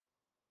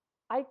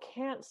 I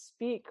can't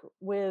speak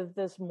with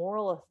this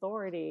moral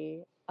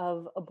authority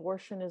of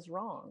abortion is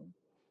wrong.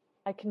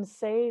 I can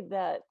say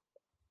that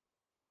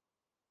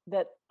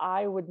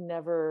I would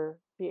never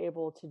be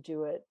able to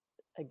do it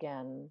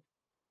again,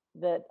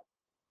 that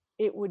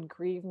it would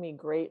grieve me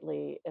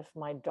greatly if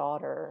my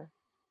daughter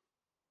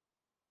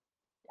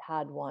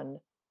had one.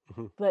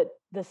 Mm-hmm. But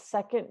the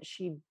second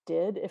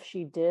if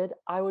she did,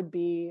 I would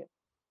be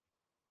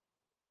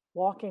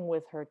walking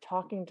with her,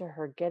 talking to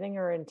her, getting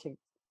her into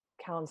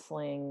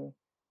counseling,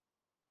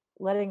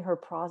 letting her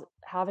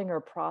having her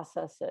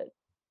process it.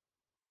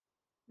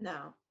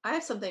 No, I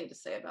have something to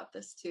say about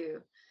this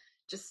too.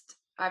 Just,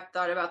 I've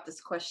thought about this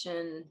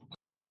question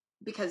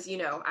because, you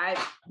know,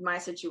 my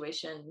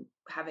situation,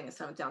 having a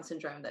son with Down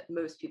syndrome, that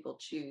most people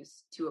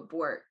choose to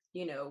abort,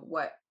 you know,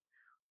 what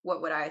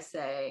would I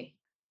say?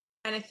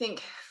 And I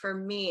think for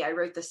me, I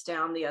wrote this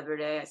down the other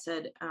day. I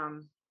said,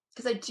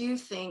 because I do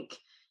think,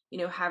 you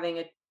know, having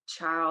a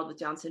child with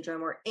Down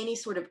syndrome or any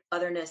sort of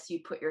otherness you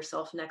put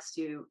yourself next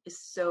to is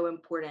so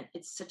important.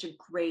 It's such a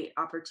great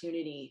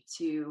opportunity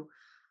to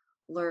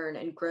learn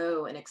and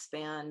grow and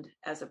expand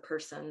as a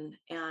person.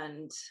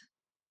 And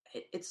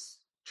it's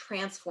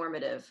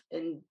transformative.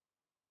 And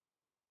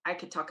I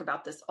could talk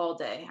about this all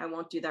day. I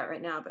won't do that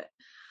right now, but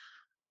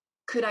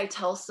could I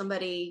tell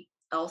somebody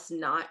else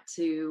not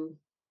to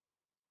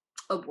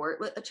abort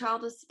with a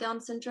child with Down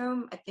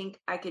syndrome? I think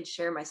I could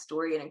share my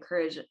story and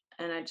encourage.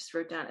 And I just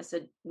wrote down, I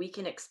said, we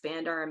can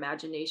expand our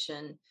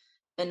imagination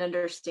and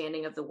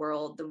understanding of the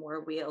world the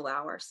more we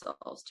allow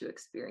ourselves to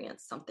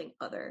experience something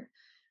other.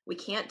 We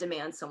can't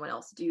demand someone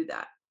else do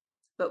that,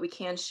 but we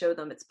can show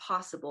them it's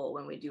possible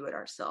when we do it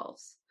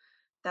ourselves.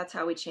 That's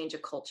how we change a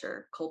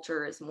culture.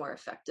 Culture is more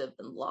effective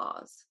than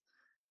laws.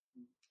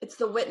 It's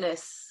the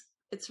witness.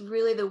 It's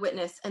really the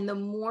witness. And the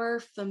more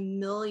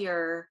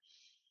familiar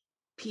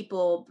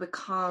people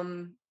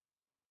become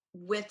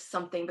with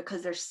something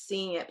because they're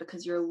seeing it,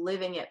 because you're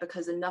living it,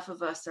 because enough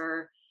of us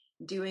are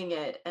doing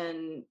it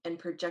and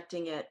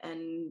projecting it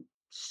and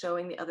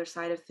showing the other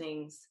side of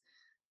things,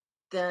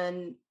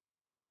 then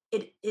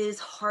it is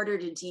harder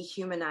to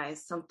dehumanize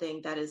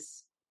something that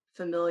is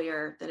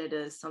familiar than it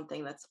is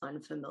something that's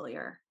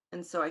unfamiliar.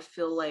 And so I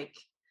feel like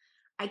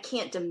I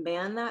can't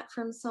demand that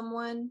from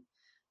someone,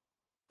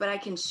 but I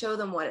can show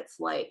them what it's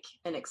like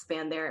and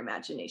expand their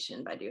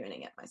imagination by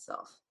doing it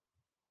myself.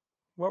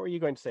 What were you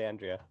going to say,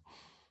 Andrea?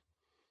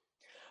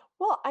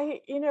 Well,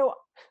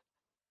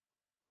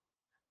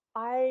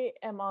 I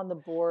am on the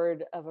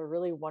board of a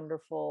really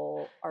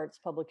wonderful arts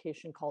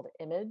publication called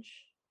Image.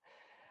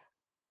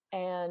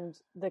 And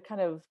the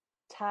kind of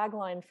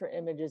tagline for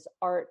Image is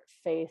art,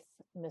 faith,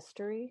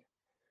 mystery.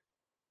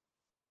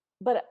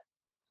 But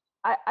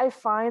I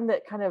find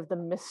that kind of the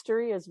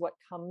mystery is what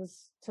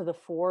comes to the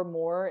fore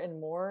more and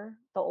more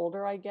the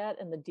older I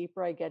get and the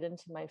deeper I get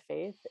into my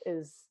faith,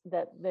 is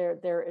that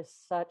there is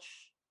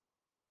such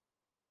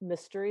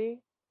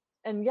mystery.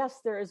 And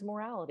yes, there is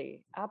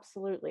morality.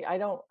 Absolutely.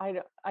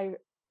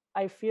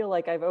 I feel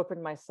like I've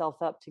opened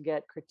myself up to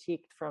get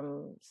critiqued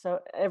from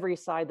every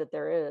side that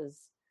there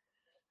is.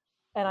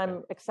 And okay.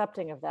 I'm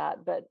accepting of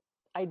that. But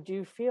I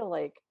do feel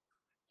like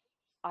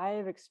I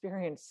have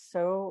experienced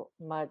so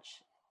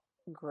much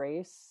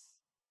grace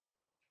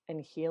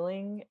and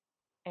healing,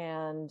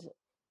 and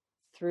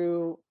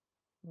through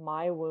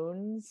my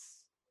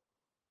wounds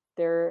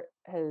there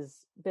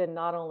has been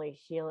not only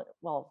healing,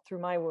 well, through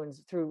my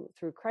wounds, through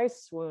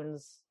Christ's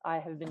wounds I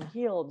have been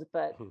healed,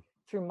 but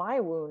through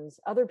my wounds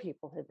other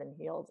people have been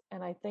healed.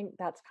 And I think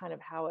that's kind of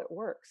how it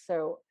works.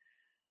 So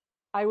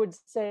I would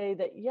say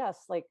that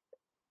yes, like,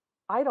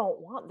 I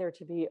don't want there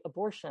to be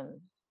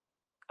abortion.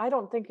 I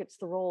don't think it's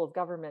the role of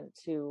government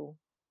to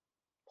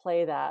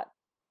play the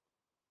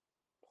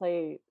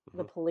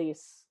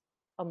police,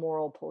 a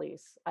moral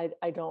police. I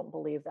don't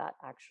believe that,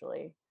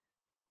 actually.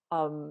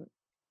 And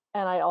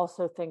I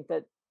also think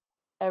that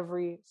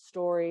every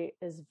story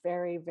is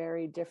very,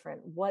 very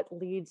different. What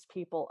leads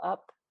people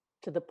up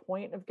to the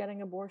point of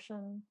getting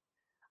abortion?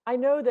 I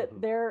know that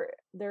there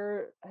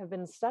have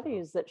been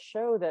studies that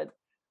show that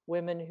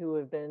women who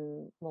have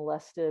been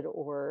molested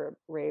or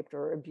raped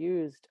or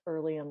abused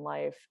early in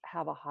life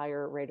have a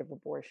higher rate of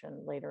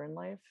abortion later in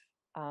life.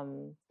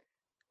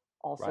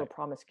 Also right.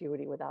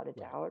 Promiscuity, without a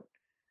doubt.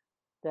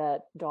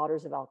 That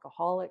daughters of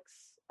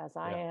alcoholics, as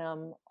I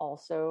am,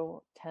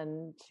 also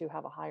tend to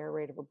have a higher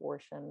rate of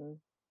abortion.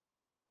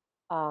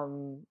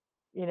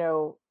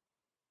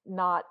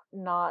 Not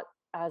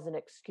as an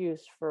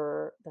excuse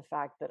for the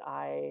fact that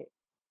I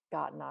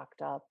got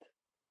knocked up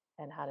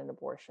and had an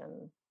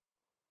abortion,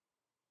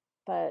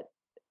 but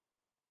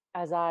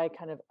as I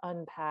kind of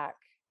unpack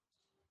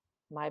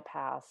my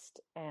past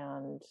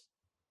and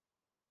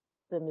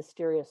the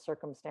mysterious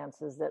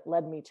circumstances that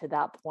led me to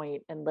that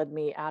point and led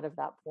me out of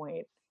that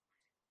point,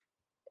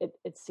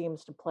 it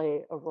seems to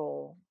play a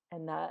role.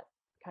 And that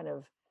kind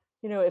of,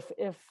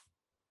 if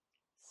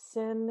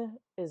sin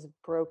is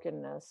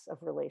brokenness of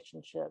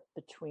relationship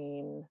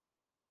between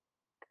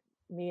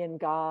me and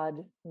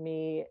God,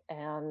 me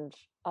and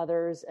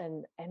others,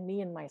 and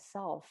me and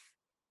myself,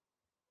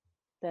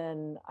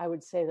 then I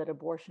would say that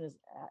abortion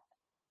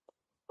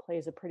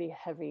plays a pretty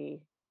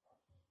heavy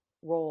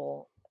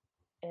role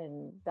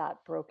in that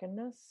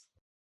brokenness.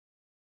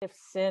 If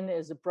sin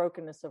is a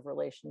brokenness of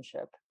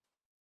relationship,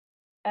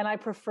 and I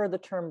prefer the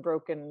term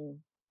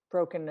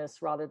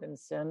brokenness rather than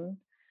sin,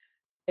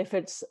 if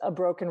it's a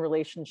broken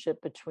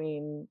relationship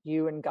between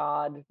you and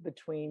God,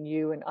 between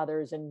you and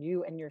others, and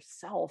you and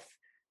yourself,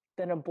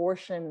 then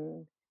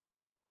abortion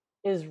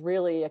is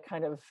really a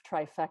kind of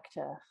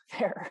trifecta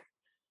there.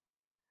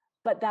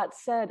 But that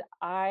said,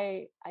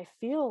 I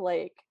feel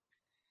like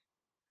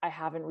I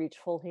haven't reached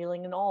full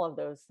healing in all of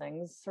those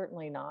things.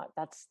 Certainly not.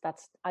 That's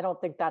I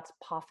don't think that's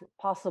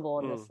possible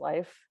in this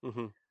life.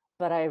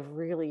 But I've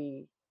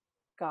really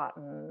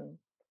gotten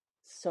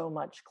so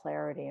much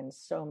clarity and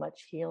so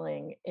much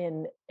healing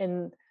in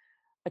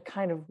a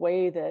kind of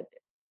way that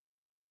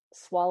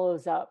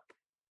swallows up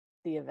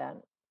the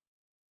event.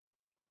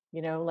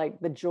 Like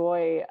the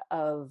joy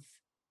of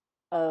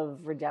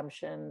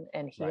redemption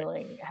and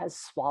healing has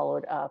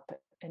swallowed up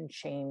and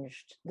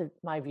changed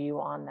my view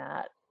on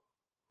that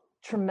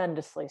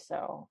tremendously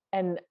so.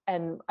 And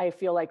I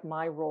feel like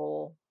my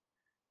role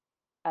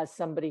as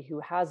somebody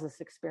who has this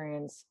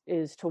experience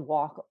is to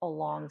walk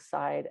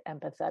alongside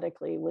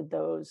empathetically with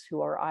those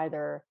who are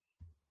either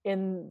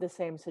in the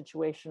same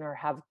situation or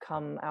have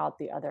come out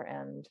the other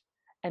end,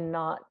 and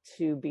not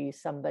to be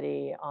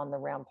somebody on the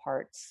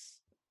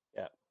ramparts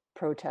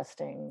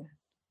protesting.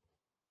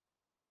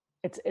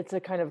 It's a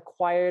kind of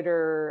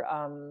quieter,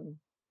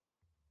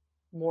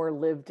 more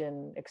lived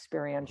in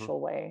experiential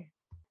way.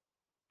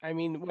 I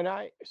mean, when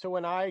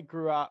I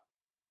grew up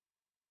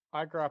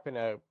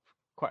in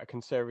quite a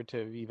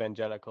conservative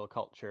evangelical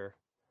culture.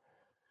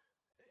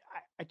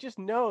 I just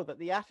know that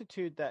the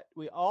attitude that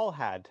we all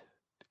had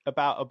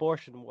about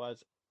abortion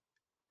was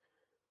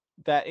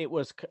that it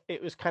was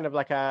kind of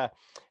like how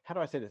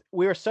do I say this?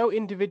 We were so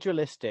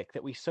individualistic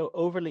that we so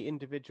overly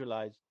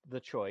individualized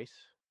the choice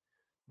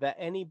that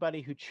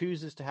anybody who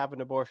chooses to have an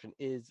abortion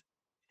is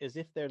as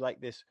if they're like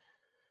this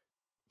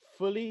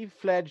fully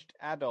fledged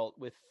adult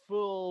with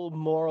full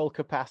moral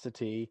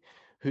capacity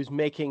who's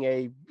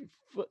making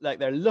like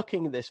they're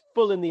looking this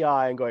full in the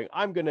eye and going,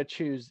 I'm going to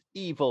choose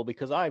evil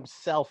because I'm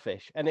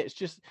selfish. And it's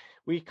just,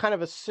 we kind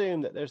of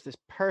assume that there's this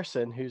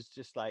person who's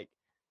just like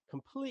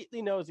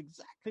completely knows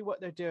exactly what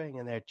they're doing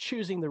and they're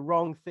choosing the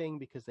wrong thing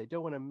because they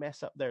don't want to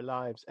mess up their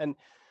lives.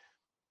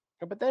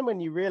 But then when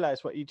you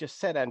realize what you just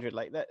said, Andrew,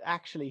 like that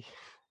actually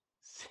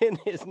sin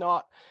is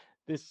not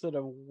this sort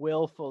of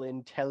willful,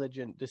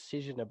 intelligent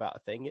decision about a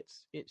thing.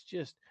 It's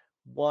just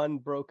one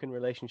broken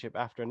relationship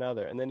after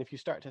another. And then if you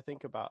start to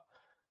think about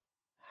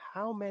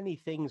how many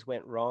things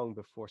went wrong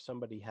before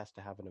somebody has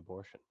to have an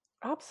abortion.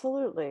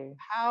 Absolutely.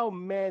 How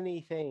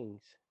many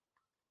things?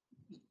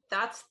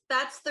 That's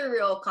the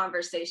real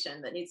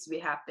conversation that needs to be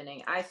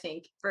happening, I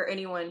think, for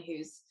anyone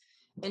who's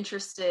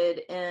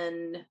interested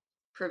in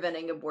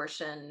preventing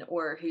abortion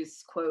or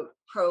who's, quote,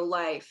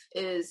 pro-life,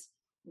 is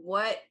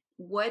what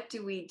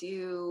do we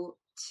do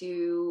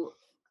to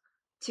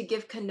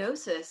give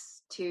kenosis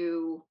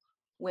to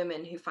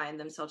women who find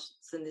themselves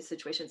in these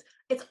situations?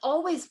 It's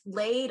always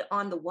laid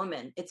on the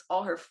woman. It's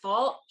all her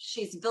fault.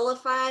 She's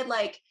vilified.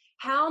 Like,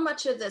 how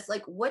much of this,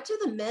 like, what do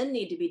the men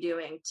need to be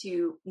doing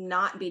to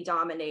not be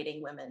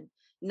dominating women,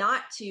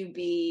 not to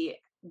be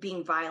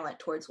being violent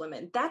towards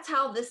women? That's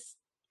how this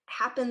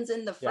happens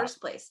in the first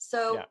place.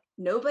 So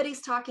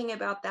nobody's talking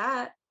about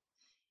that,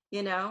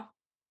 you know.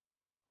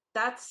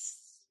 That's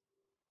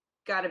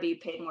got to be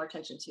paid more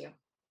attention to.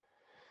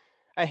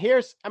 And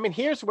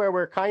here's where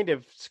we're kind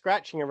of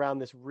scratching around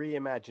this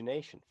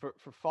reimagination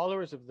for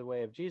followers of the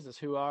way of Jesus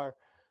who are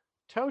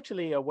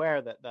totally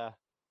aware that the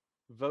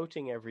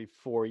voting every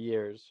 4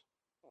 years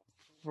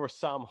for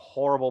some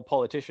horrible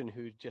politician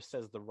who just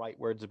says the right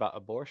words about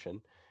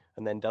abortion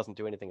and then doesn't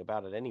do anything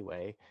about it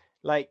anyway.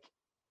 Like,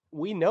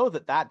 we know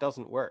that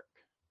doesn't work,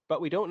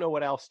 but we don't know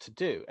what else to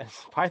do. And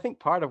so I think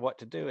part of what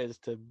to do is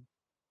to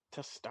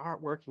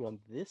start working on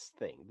this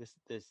thing,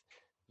 this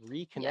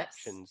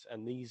reconnections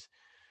and these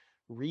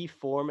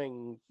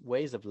reforming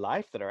ways of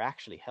life that are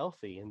actually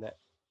healthy and that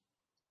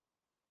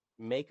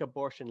make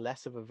abortion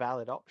less of a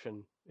valid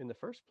option in the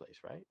first place,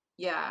 right?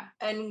 Yeah.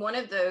 And one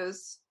of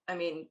those, I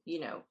mean, you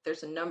know,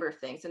 there's a number of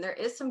things, and there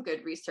is some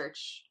good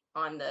research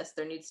on this.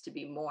 There needs to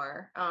be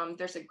more.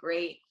 There's a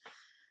great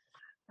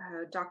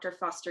Dr.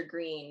 Foster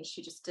Green.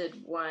 She just did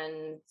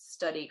one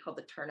study called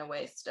the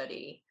Turnaway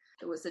Study.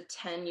 It was a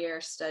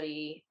 10-year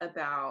study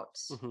about,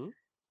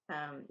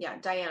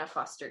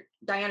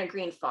 Diana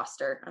Green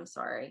Foster, I'm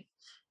sorry,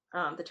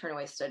 the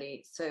Turnaway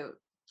Study. So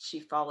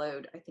she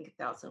followed, I think,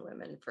 1,000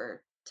 women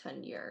for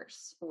 10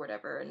 years or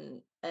whatever,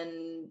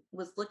 and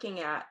was looking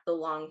at the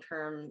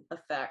long-term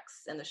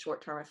effects and the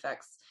short-term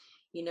effects,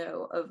 you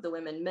know, of the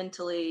women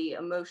mentally,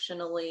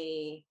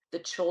 emotionally, the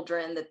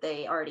children that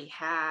they already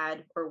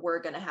had or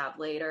were going to have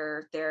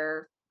later,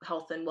 their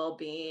health and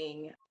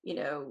well-being, you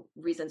know,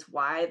 reasons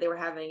why they were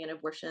having an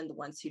abortion, the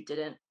ones who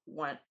didn't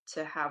want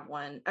to have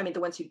one. I mean,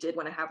 the ones who did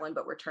want to have one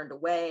but were turned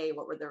away,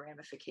 what were the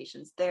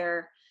ramifications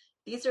there?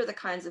 These are the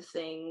kinds of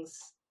things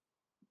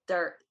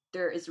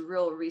there is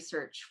real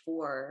research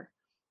for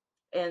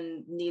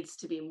and needs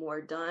to be more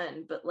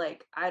done. But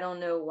like, I don't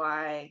know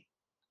why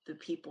the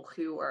people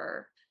who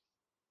are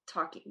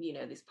talking, you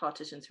know, these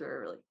politicians who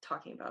are really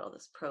talking about all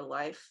this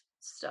pro-life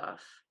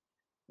stuff,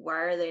 why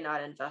are they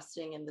not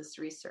investing in this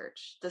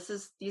research? This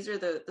is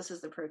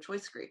the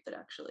pro-choice group that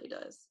actually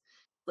does.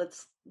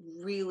 Let's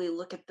really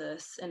look at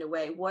this in a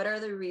way. What are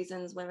the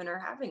reasons women are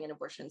having an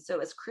abortion? So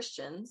as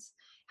Christians,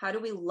 how do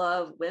we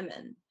love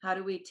women? How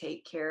do we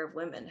take care of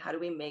women? How do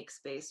we make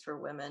space for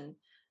women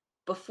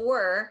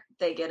before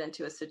they get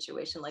into a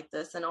situation like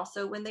this? And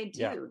also when they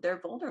do,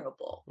 they're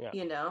vulnerable,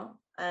 you know?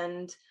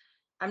 And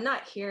I'm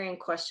not hearing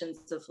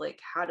questions of like,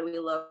 how do we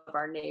love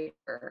our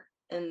neighbor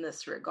in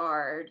this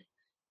regard?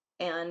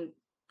 And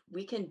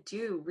we can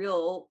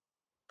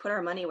put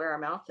our money where our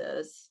mouth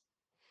is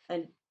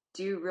and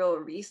do real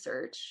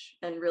research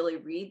and really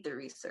read the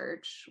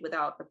research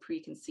without a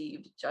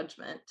preconceived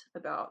judgment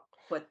about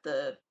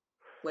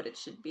what it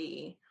should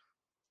be.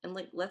 And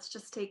like, let's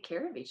just take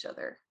care of each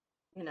other,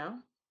 you know?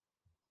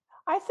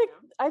 I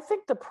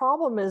think the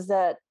problem is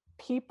that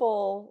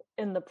people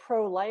in the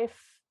pro-life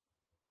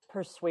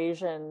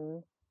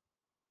persuasion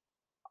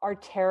are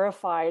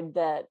terrified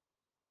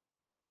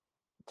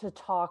to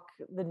talk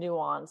the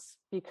nuance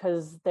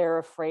because they're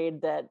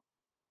afraid that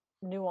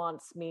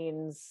nuance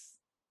means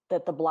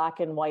that the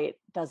black and white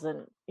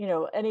doesn't, you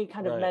know, any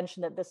kind of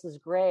mention that this is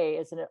gray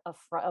is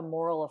a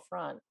moral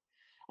affront.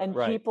 And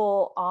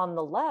people on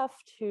the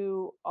left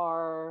who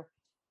are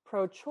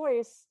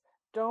pro-choice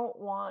don't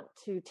want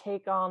to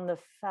take on the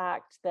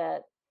fact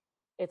that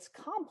it's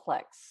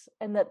complex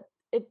and that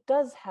it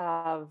does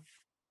have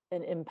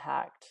an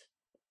impact.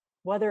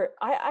 Whether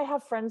I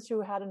have friends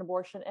who had an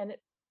abortion and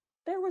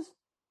there was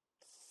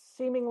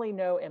seemingly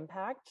no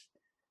impact,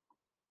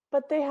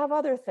 but they have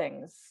other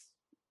things,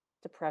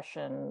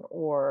 depression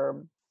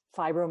or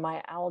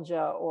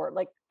fibromyalgia or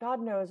like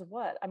God knows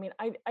what. I mean,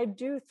 I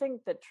do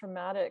think that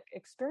traumatic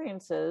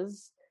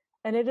experiences,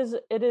 and it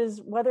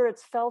is whether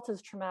it's felt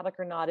as traumatic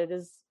or not, it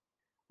is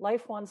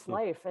life wants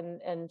life,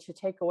 and to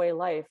take away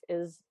life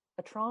is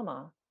a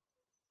trauma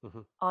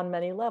on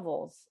many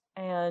levels.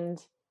 And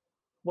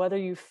whether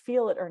you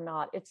feel it or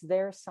not, it's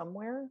there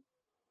somewhere.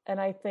 And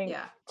I think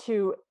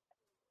to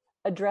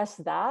address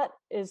that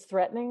is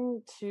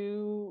threatening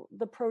to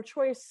the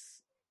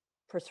pro-choice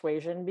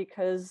persuasion,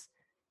 because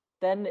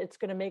then it's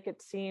going to make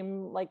it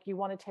seem like you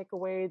want to take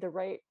away the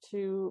right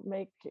to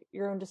make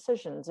your own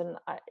decisions. And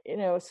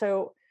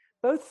so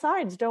both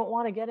sides don't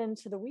want to get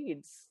into the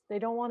weeds. They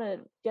don't want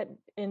to get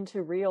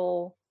into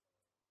real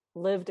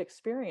lived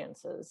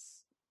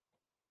experiences.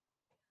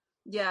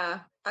 Yeah,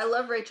 I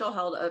love Rachel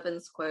Held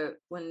Evans' quote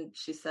when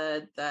she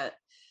said that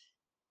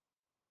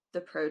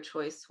the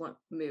pro-choice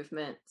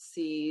movement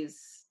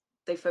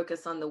they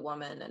focus on the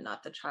woman and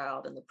not the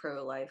child, and the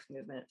pro-life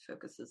movement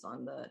focuses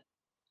on the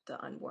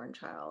unborn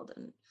child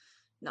and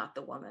not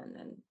the woman.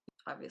 And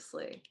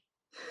obviously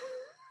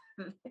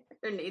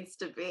there needs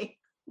to be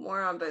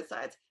more on both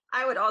sides.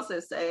 I would also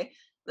say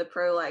the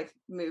pro-life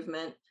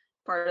movement,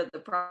 part of the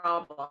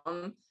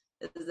problem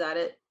is that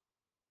it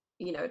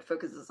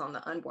focuses on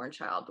the unborn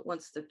child, but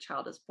once the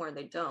child is born,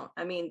 they don't.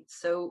 I mean,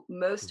 so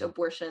most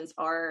abortions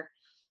are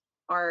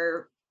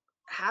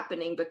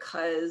happening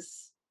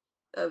because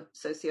of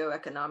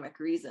socioeconomic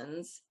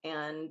reasons,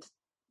 and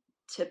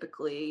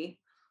typically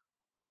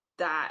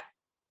that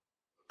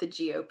the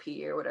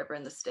GOP or whatever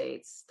in the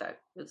States that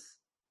is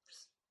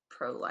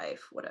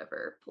pro-life,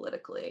 whatever,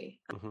 politically,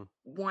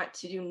 want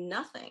to do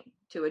nothing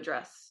to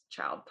address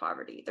child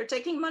poverty. They're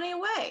taking money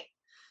away.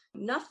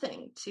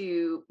 Nothing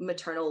to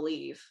maternal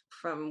leave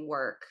from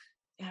work.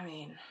 I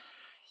mean,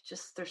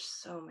 just there's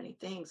so many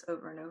things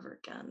over and over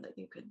again that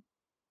you could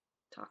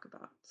talk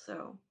about.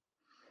 So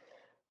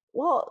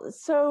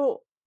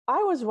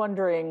I was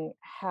wondering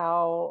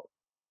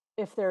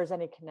if there's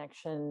any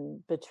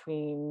connection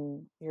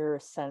between your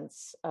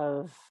sense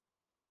of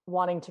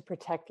wanting to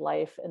protect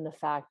life and the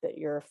fact that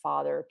your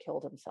father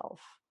killed himself.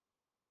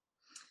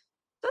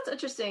 That's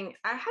interesting.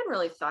 I hadn't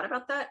really thought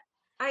about that.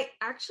 I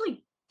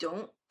actually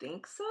don't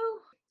think so.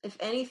 If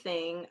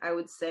anything, I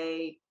would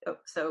say,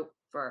 so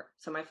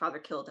my father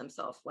killed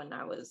himself when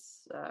I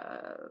was,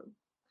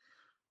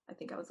 I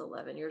think I was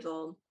 11 years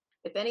old.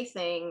 If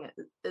anything,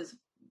 is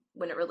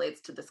when it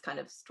relates to this kind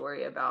of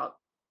story about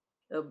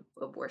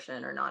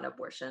abortion or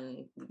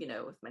non-abortion,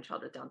 with my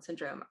child with Down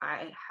syndrome,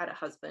 I had a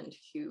husband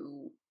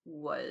who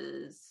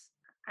was,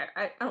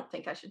 I don't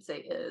think I should say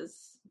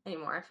is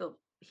anymore. I feel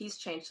he's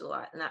changed a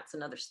lot, and that's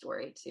another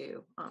story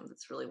too.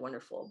 That's really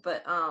wonderful,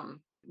 but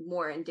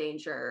more in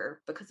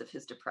danger because of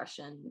his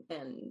depression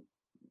and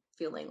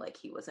feeling like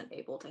he wasn't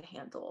able to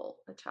handle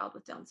a child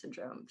with Down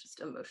syndrome, just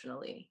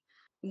emotionally,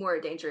 more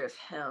in danger of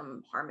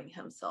him harming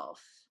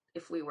himself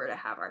if we were to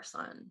have our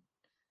son.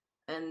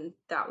 And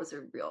that was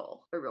a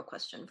real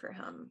question for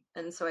him.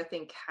 And so I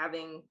think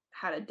having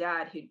had a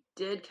dad who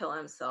did kill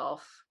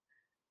himself,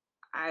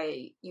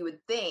 you would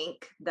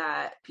think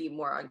that be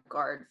more on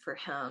guard for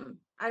him.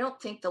 I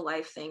don't think the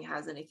life thing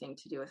has anything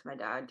to do with my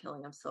dad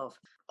killing himself.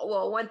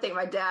 Well, one thing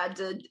my dad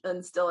did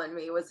instill in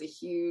me was a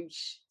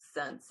huge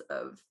sense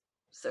of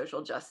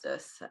social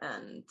justice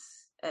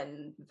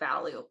and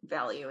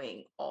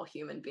valuing all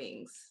human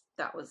beings.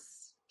 That was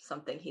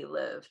something he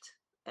lived.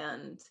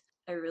 And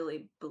I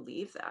really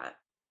believe that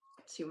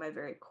to my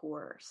very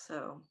core.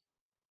 So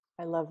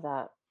I love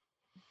that.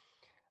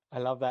 I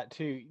love that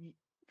too.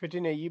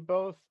 Virginia, you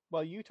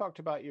talked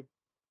about your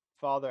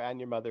father and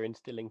your mother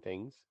instilling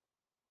things.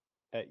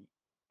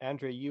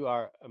 Andrea, you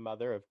are a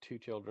mother of 2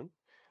 children.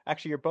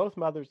 Actually, you're both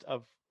mothers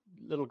of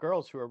little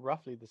girls who are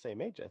roughly the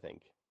same age, I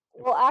think.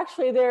 Well,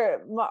 actually,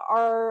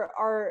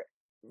 our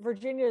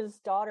Virginia's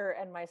daughter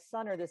and my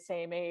son are the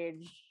same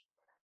age.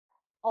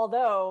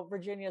 Although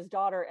Virginia's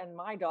daughter and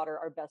my daughter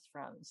are best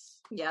friends.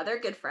 Yeah, they're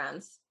good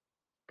friends.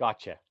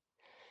 Gotcha.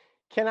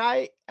 Can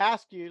I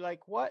ask you,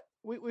 like, what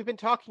we've been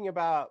talking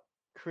about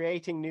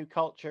creating new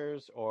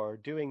cultures or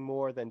doing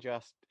more than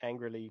just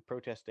angrily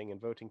protesting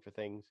and voting for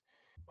things.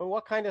 Well,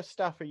 what kind of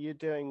stuff are you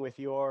doing with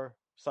your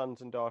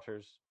sons and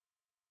daughters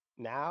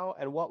now?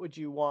 And what would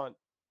you want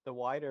the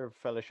wider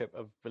fellowship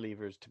of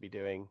believers to be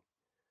doing?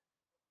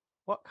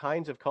 What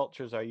kinds of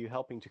cultures are you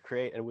helping to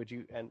create, and would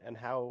you and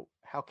how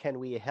can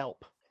we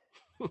help?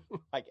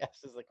 I guess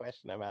is the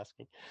question I'm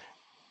asking.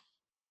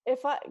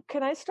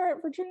 Can I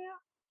start, Virginia?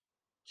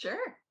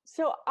 Sure.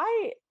 So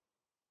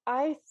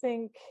I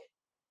think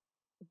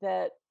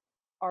that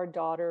our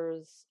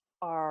daughters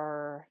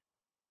are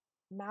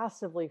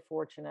massively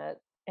fortunate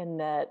in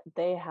that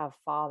they have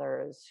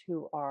fathers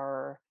who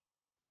are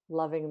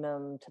loving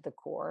them to the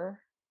core.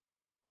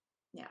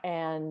 Yeah.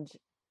 And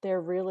there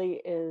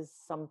really is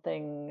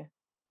something,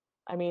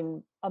 I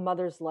mean, a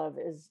mother's love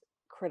is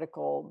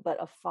critical,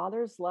 but a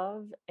father's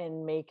love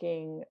and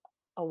making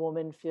a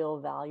woman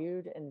feel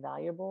valued and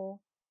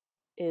valuable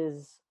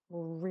is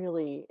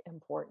really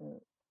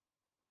important.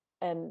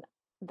 And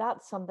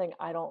that's something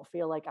I don't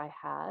feel like I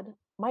had.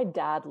 My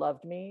dad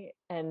loved me,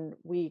 and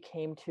we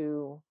came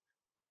to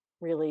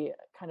really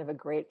kind of a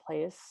great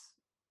place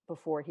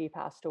before he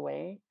passed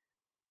away.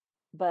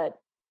 But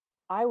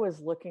I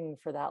was looking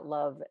for that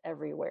love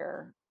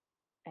everywhere.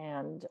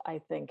 And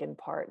I think in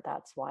part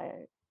that's why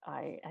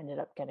I ended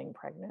up getting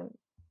pregnant,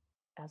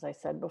 as I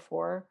said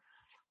before.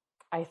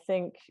 I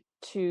think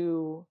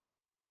to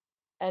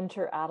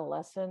enter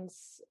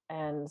adolescence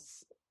and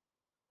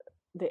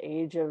the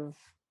age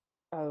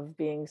of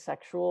being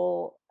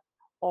sexual,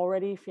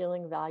 already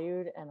feeling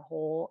valued and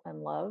whole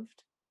and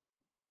loved,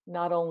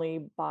 not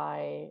only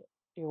by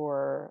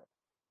your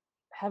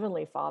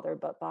heavenly father,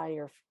 but by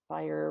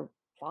your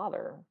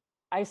father.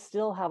 I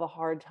still have a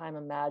hard time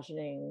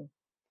imagining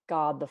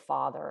God the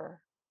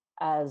Father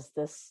as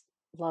this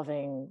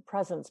loving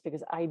presence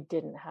because I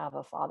didn't have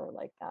a father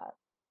like that.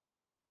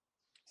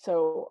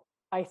 So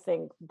I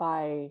think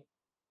by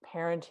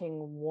parenting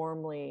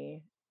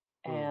warmly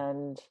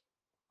and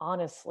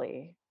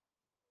honestly,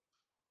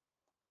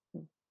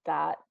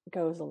 that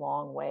goes a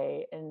long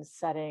way in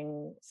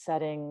setting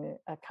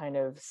a kind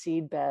of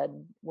seed bed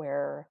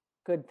where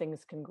good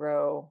things can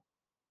grow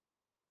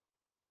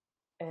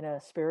in a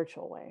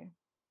spiritual way.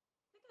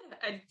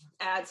 I'd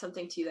add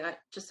something to that,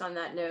 just on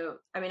that note.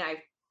 I mean,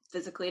 I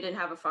physically didn't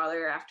have a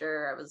father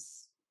after I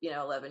was,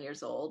 11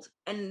 years old.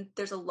 And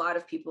there's a lot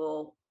of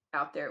people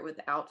out there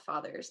without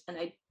fathers. And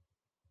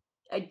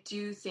I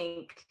do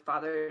think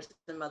fathers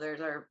and mothers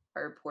are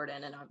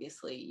important. And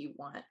obviously you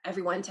want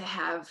everyone to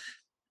have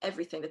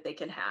everything that they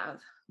can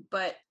have.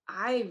 But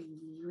I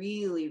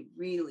really,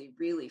 really,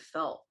 really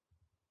felt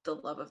the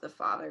love of the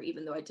father,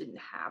 even though I didn't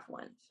have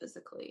one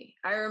physically.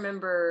 I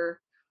remember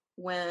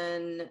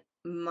when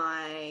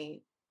my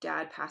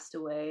dad passed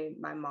away,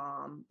 my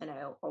mom, and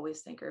I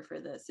always thank her for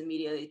this,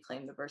 immediately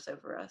claimed the verse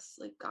over us,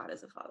 like, God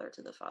is a father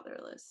to the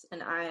fatherless.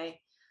 And I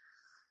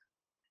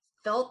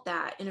felt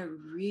that in a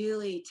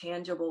really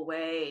tangible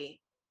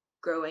way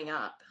growing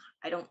up.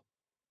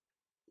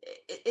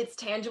 It's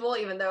tangible,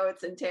 even though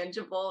it's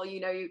intangible.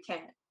 You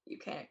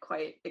can't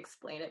quite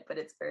explain it, but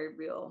it's very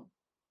real.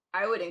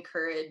 I would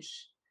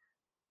encourage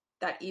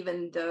that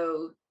even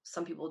though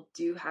some people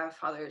do have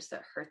fathers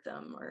that hurt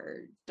them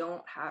or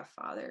don't have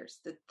fathers,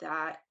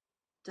 that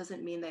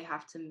doesn't mean they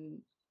have to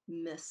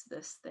miss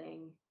this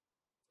thing.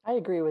 I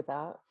agree with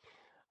that.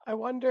 I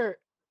wonder,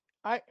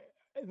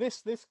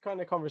 this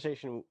kind of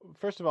conversation,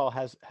 first of all,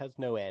 has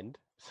no end,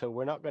 so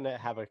we're not going to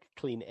have a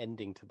clean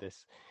ending to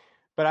this.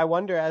 But I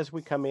wonder, as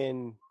we come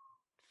in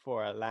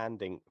for a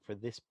landing for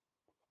this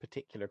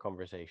particular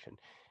conversation,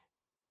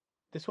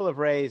 this will have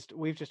raised,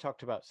 we've just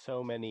talked about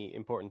so many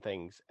important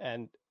things,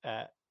 and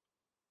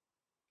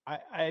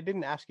I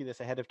didn't ask you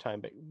this ahead of time,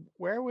 but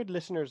where would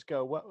listeners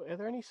go? What are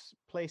there any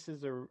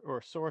places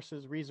or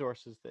sources,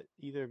 resources that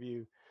either of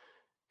you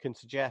can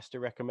suggest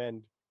or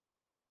recommend?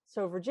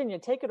 So Virginia,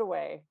 take it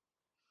away.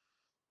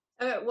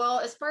 Well,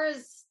 as far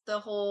as the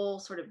whole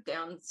sort of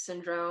Down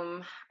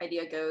syndrome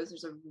idea goes,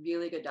 there's a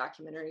really good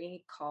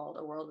documentary called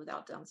A World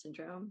Without Down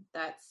Syndrome.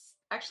 That's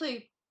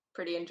actually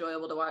pretty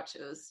enjoyable to watch.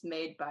 It was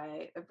made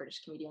by a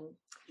British comedian.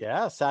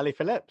 Yeah, Sally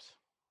Phillips.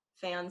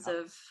 Fans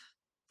of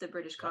the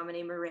British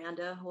comedy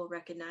Miranda will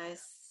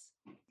recognize.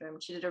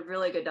 She did a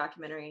really good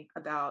documentary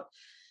about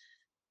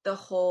the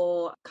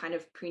whole kind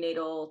of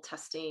prenatal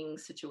testing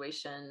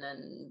situation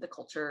and the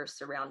culture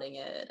surrounding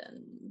it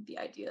and the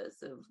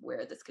ideas of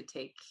where this could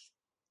take,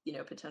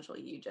 potential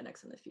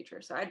eugenics in the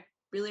future. So I'd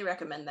really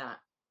recommend that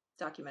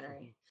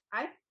documentary.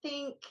 I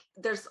think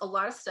there's a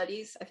lot of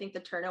studies. I think the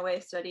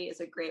Turnaway study is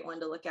a great one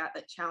to look at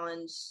that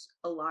challenged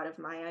a lot of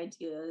my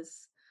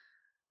ideas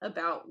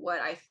about what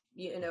I,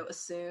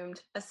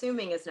 assumed.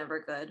 Assuming is never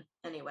good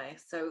anyway.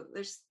 So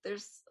there's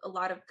a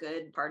lot of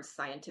good hard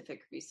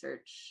scientific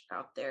research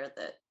out there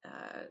that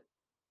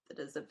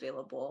is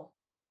available.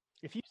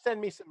 If you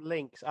send me some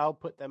links, I'll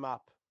put them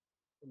up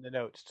in the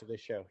notes to the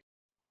show.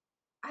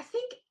 I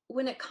think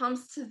when it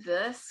comes to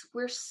this,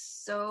 we're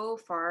so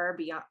far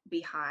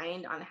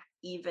behind on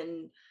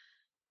even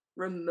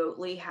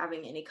remotely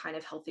having any kind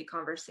of healthy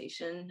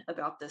conversation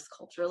about this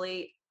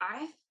culturally.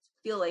 I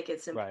feel like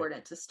it's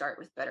important to start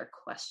with better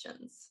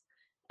questions,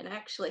 and I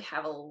actually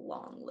have a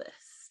long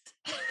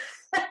list.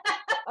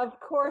 Of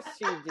course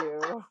you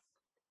do.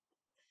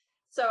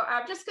 So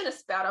I'm just going to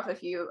spout off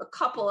a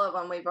couple of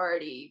them we've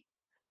already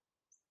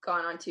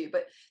gone on to,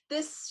 but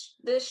this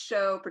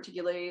show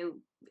particularly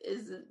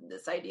is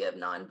this idea of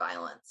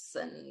nonviolence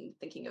and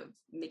thinking of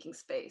making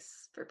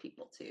space for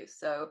people too.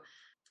 So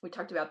we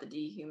talked about the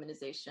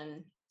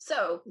dehumanization.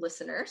 So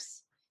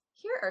listeners,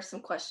 here are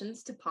some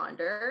questions to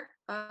ponder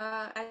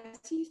as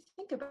you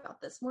think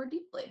about this more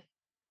deeply.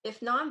 If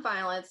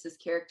nonviolence is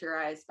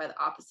characterized by the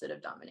opposite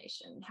of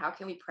domination, how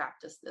can we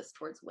practice this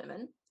towards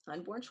women,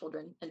 unborn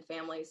children, and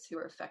families who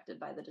are affected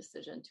by the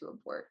decision to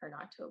abort or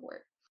not to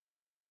abort?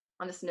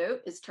 On this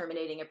note, is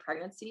terminating a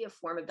pregnancy a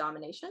form of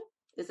domination?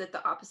 Is it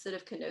the opposite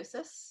of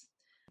kenosis,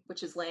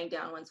 which is laying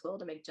down one's will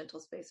to make gentle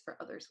space for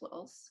others'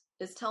 wills?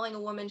 Is telling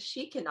a woman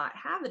she cannot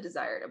have a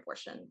desired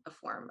abortion a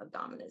form of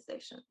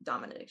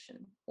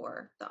domination,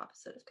 or the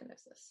opposite of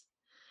kenosis?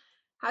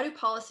 How do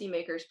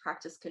policymakers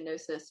practice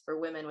kenosis for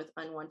women with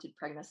unwanted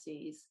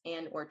pregnancies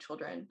and or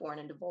children born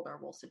into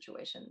vulnerable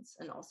situations,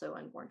 and also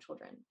unborn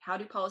children? How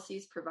do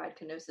policies provide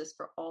kenosis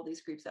for all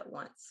these groups at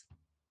once?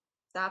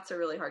 That's a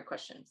really hard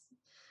question,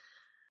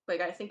 but you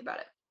got to think about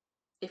it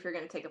if you're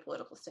going to take a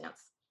political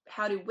stance.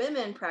 How do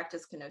women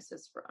practice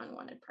kenosis for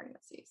unwanted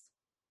pregnancies?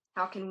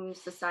 How can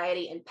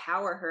society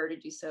empower her to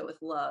do so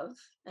with love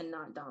and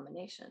not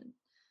domination?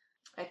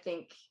 I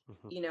think,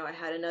 I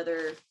had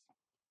another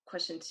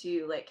question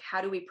too, like,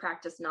 how do we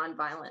practice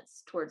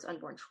nonviolence towards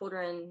unborn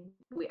children?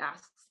 We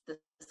ask this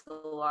a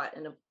lot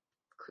in a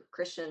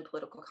Christian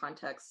political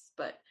context,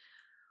 but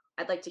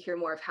I'd like to hear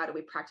more of how do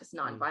we practice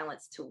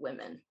nonviolence to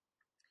women,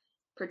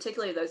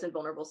 particularly those in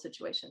vulnerable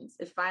situations.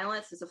 If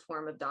violence is a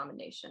form of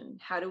domination,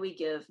 how do we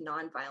give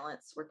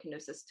nonviolence or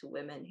kenosis to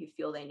women who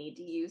feel they need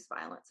to use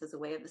violence as a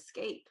way of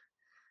escape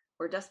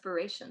or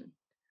desperation?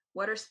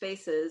 What are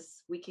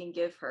spaces we can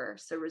give her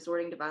so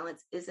resorting to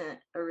violence isn't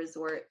a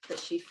resort that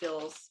she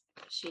feels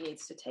she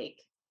needs to take?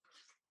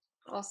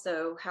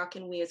 Also, how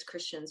can we as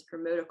Christians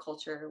promote a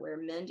culture where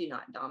men do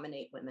not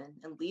dominate women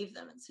and leave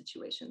them in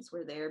situations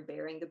where they are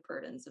bearing the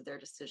burdens of their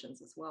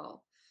decisions as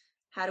well?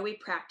 How do we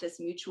practice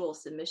mutual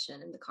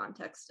submission in the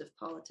context of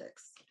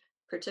politics,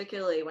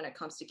 particularly when it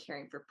comes to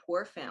caring for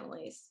poor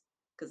families,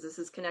 because this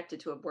is connected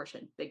to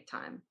abortion big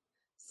time,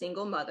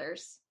 single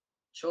mothers,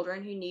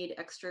 children who need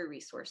extra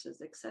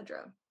resources,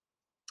 etc.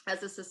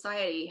 As a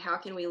society, how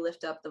can we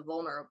lift up the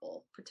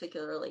vulnerable,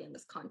 particularly in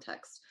this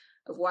context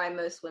of why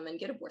most women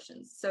get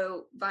abortions,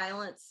 so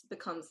violence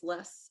becomes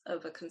less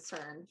of a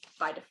concern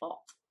by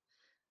default?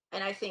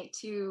 And I think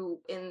too,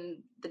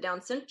 in the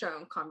Down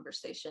syndrome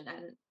conversation,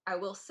 and I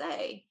will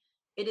say,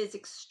 it is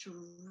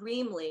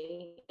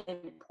extremely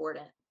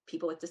important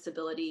people with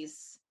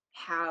disabilities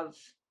have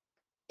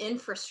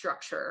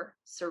infrastructure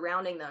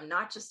surrounding them,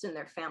 not just in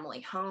their family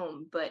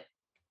home, but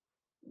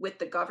with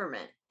the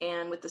government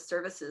and with the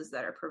services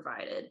that are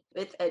provided,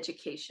 with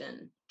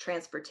education,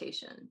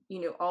 transportation,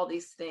 all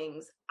these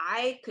things.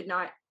 I could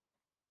not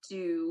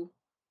do.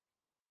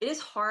 It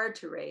is hard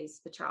to raise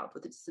a child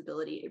with a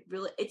disability.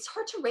 It's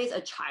hard to raise a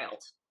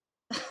child.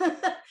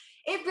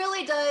 It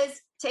really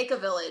does take a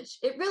village.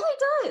 It really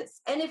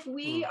does. And if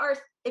we are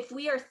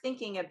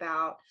thinking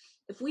about,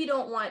 if we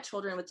don't want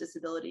children with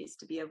disabilities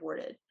to be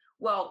aborted,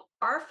 well,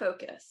 our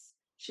focus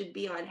should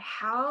be on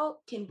how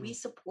can we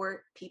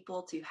support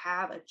people to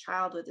have a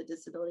child with a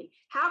disability?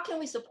 How can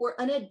we support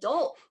an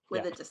adult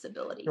with a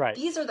disability? Right.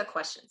 These are the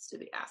questions to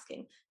be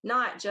asking,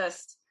 not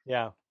just,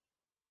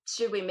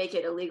 should we make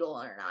it illegal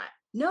or not?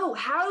 No,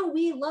 how do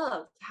we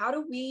love? How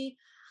do we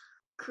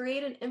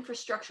create an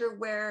infrastructure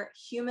where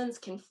humans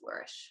can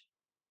flourish?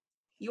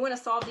 You want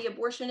to solve the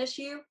abortion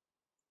issue?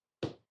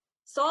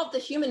 Solve the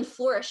human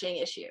flourishing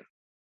issue.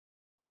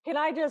 Can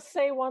I just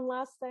say one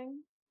last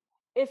thing?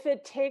 If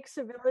it takes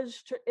a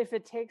village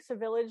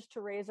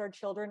to raise our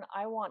children,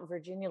 I want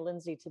Virginia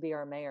Lindsay to be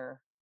our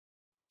mayor.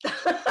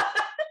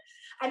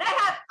 And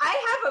I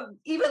have an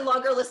even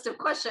longer list of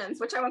questions,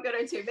 which I won't go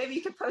into. Maybe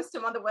you could post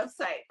them on the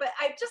website. But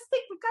I just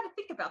think we've got to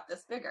think about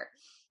this bigger.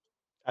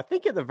 I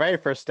think at the very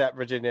first step,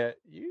 Virginia,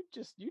 you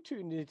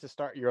two need to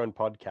start your own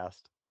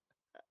podcast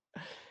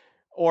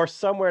or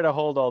somewhere to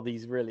hold all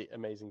these really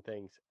amazing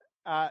things.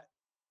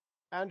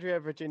 Andrea,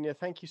 Virginia,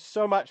 thank you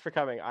so much for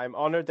coming. I'm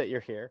honored that you're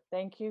here.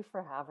 Thank you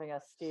for having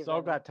us, Stephen.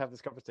 So glad to have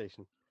this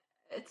conversation.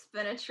 It's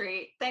been a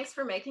treat. Thanks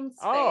for making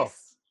space. Oh,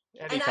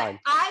 anytime. And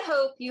I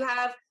hope you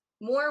have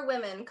more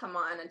women come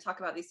on and talk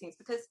about these things,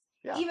 because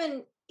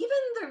even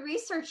the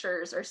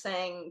researchers are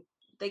saying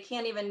they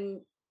can't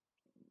even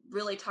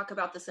really talk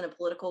about this in a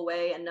political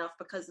way enough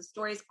because the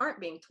stories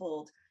aren't being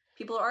told.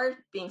 People are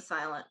being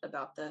silent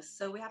about this.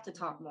 So we have to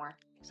talk more.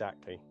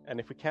 Exactly. And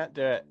if we can't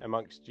do it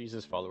amongst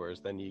Jesus followers,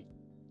 then you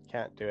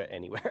can't do it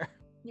anywhere.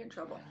 You're in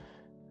trouble.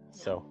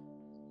 So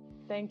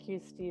thank you,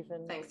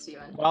 Stephen. Thanks,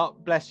 Stephen. Well,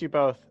 bless you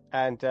both.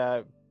 And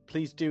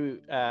please do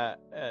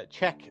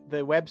check the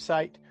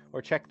website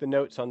or check the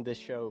notes on this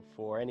show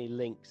for any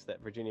links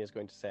that Virginia is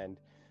going to send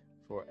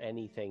for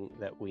anything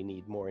that we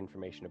need more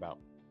information about.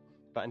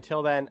 But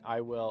until then, I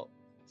will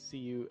see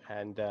you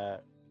and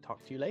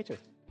talk to you later.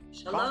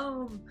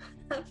 Shalom.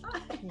 Bye.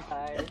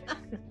 Bye.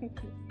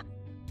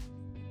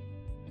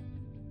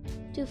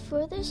 To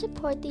further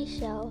support the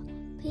show,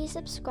 please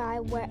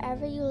subscribe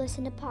wherever you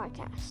listen to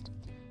podcasts.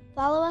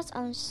 Follow us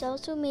on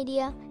social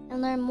media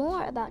and learn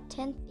more about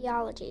 10th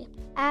Theology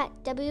at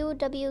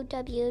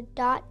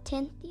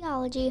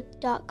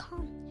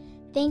www.10ththeology.com.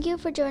 Thank you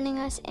for joining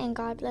us, and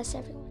God bless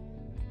everyone.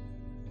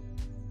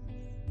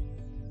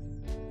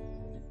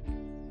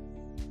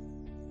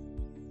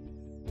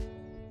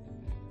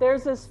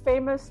 There's this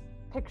famous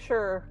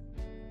picture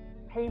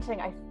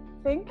painting, I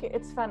think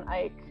it's Van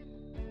Eyck,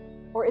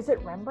 or is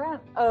it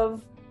Rembrandt,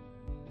 of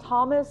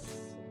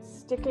Thomas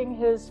sticking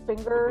his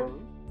finger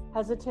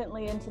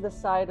hesitantly into the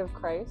side of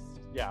Christ.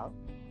 Yeah.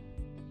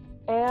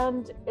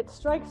 And it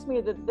strikes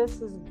me that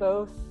this is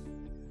both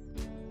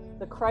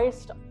the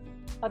Christ,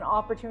 an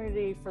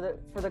opportunity for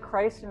the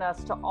Christ in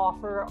us to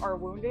offer our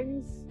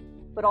woundings,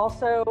 but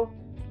also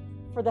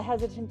for the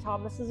hesitant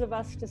Thomases of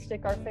us to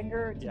stick our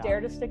finger, to dare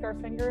to stick our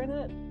finger in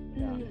it.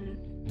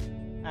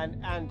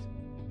 And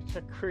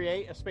to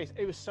create a space.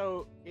 It's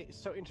so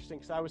interesting,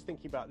 because I was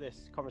thinking about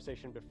this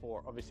conversation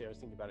before. Obviously I was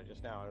thinking about it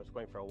just now. I was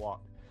going for a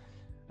walk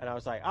and I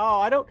was like, oh,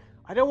 I don't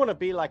want to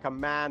be like a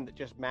man that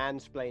just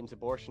mansplains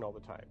abortion all the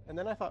time. And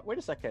then I thought, wait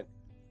a second,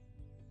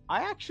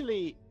 I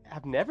actually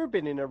have never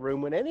been in a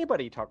room when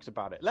anybody talks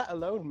about it, let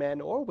alone men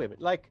or women.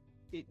 Like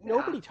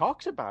nobody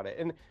talks about it.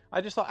 And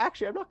I just thought,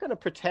 actually, I'm not going to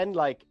pretend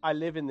like I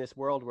live in this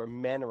world where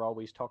men are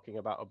always talking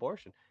about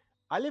abortion.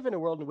 I live in a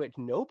world in which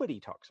nobody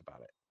talks about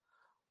it.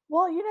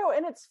 Well,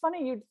 and it's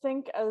funny, you'd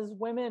think as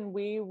women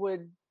we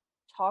would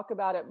talk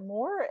about it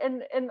more.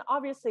 And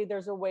obviously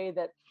there's a way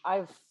that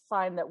I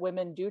find that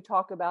women do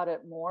talk about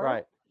it more.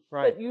 Right.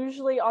 But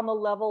usually on the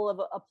level of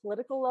a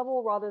political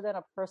level rather than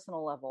a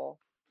personal level.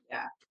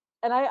 Yeah.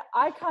 And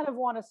I kind of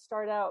want to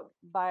start out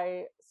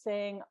by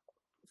saying,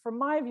 from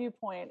my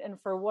viewpoint and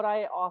for what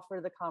I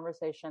offer the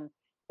conversation,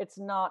 it's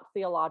not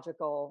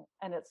theological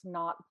and it's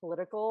not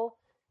political.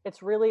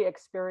 It's really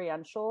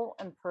experiential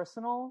and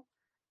personal.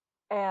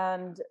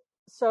 And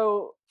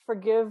so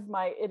forgive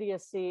my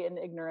idiocy and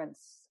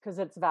ignorance because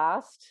it's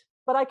vast,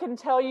 but I can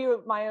tell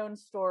you my own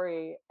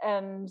story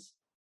and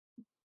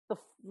the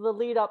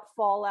lead up,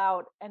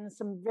 fallout, and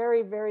some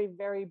very, very,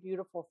 very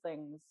beautiful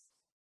things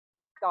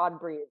God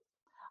breathed.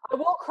 I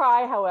will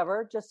cry,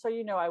 however, just so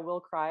you know, I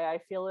will cry. I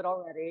feel it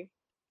already.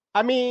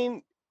 I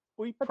mean,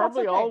 we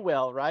probably okay. all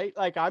will, right?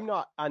 Like, I'm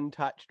not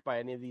untouched by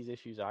any of these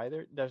issues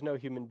either. There's no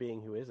human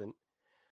being who isn't.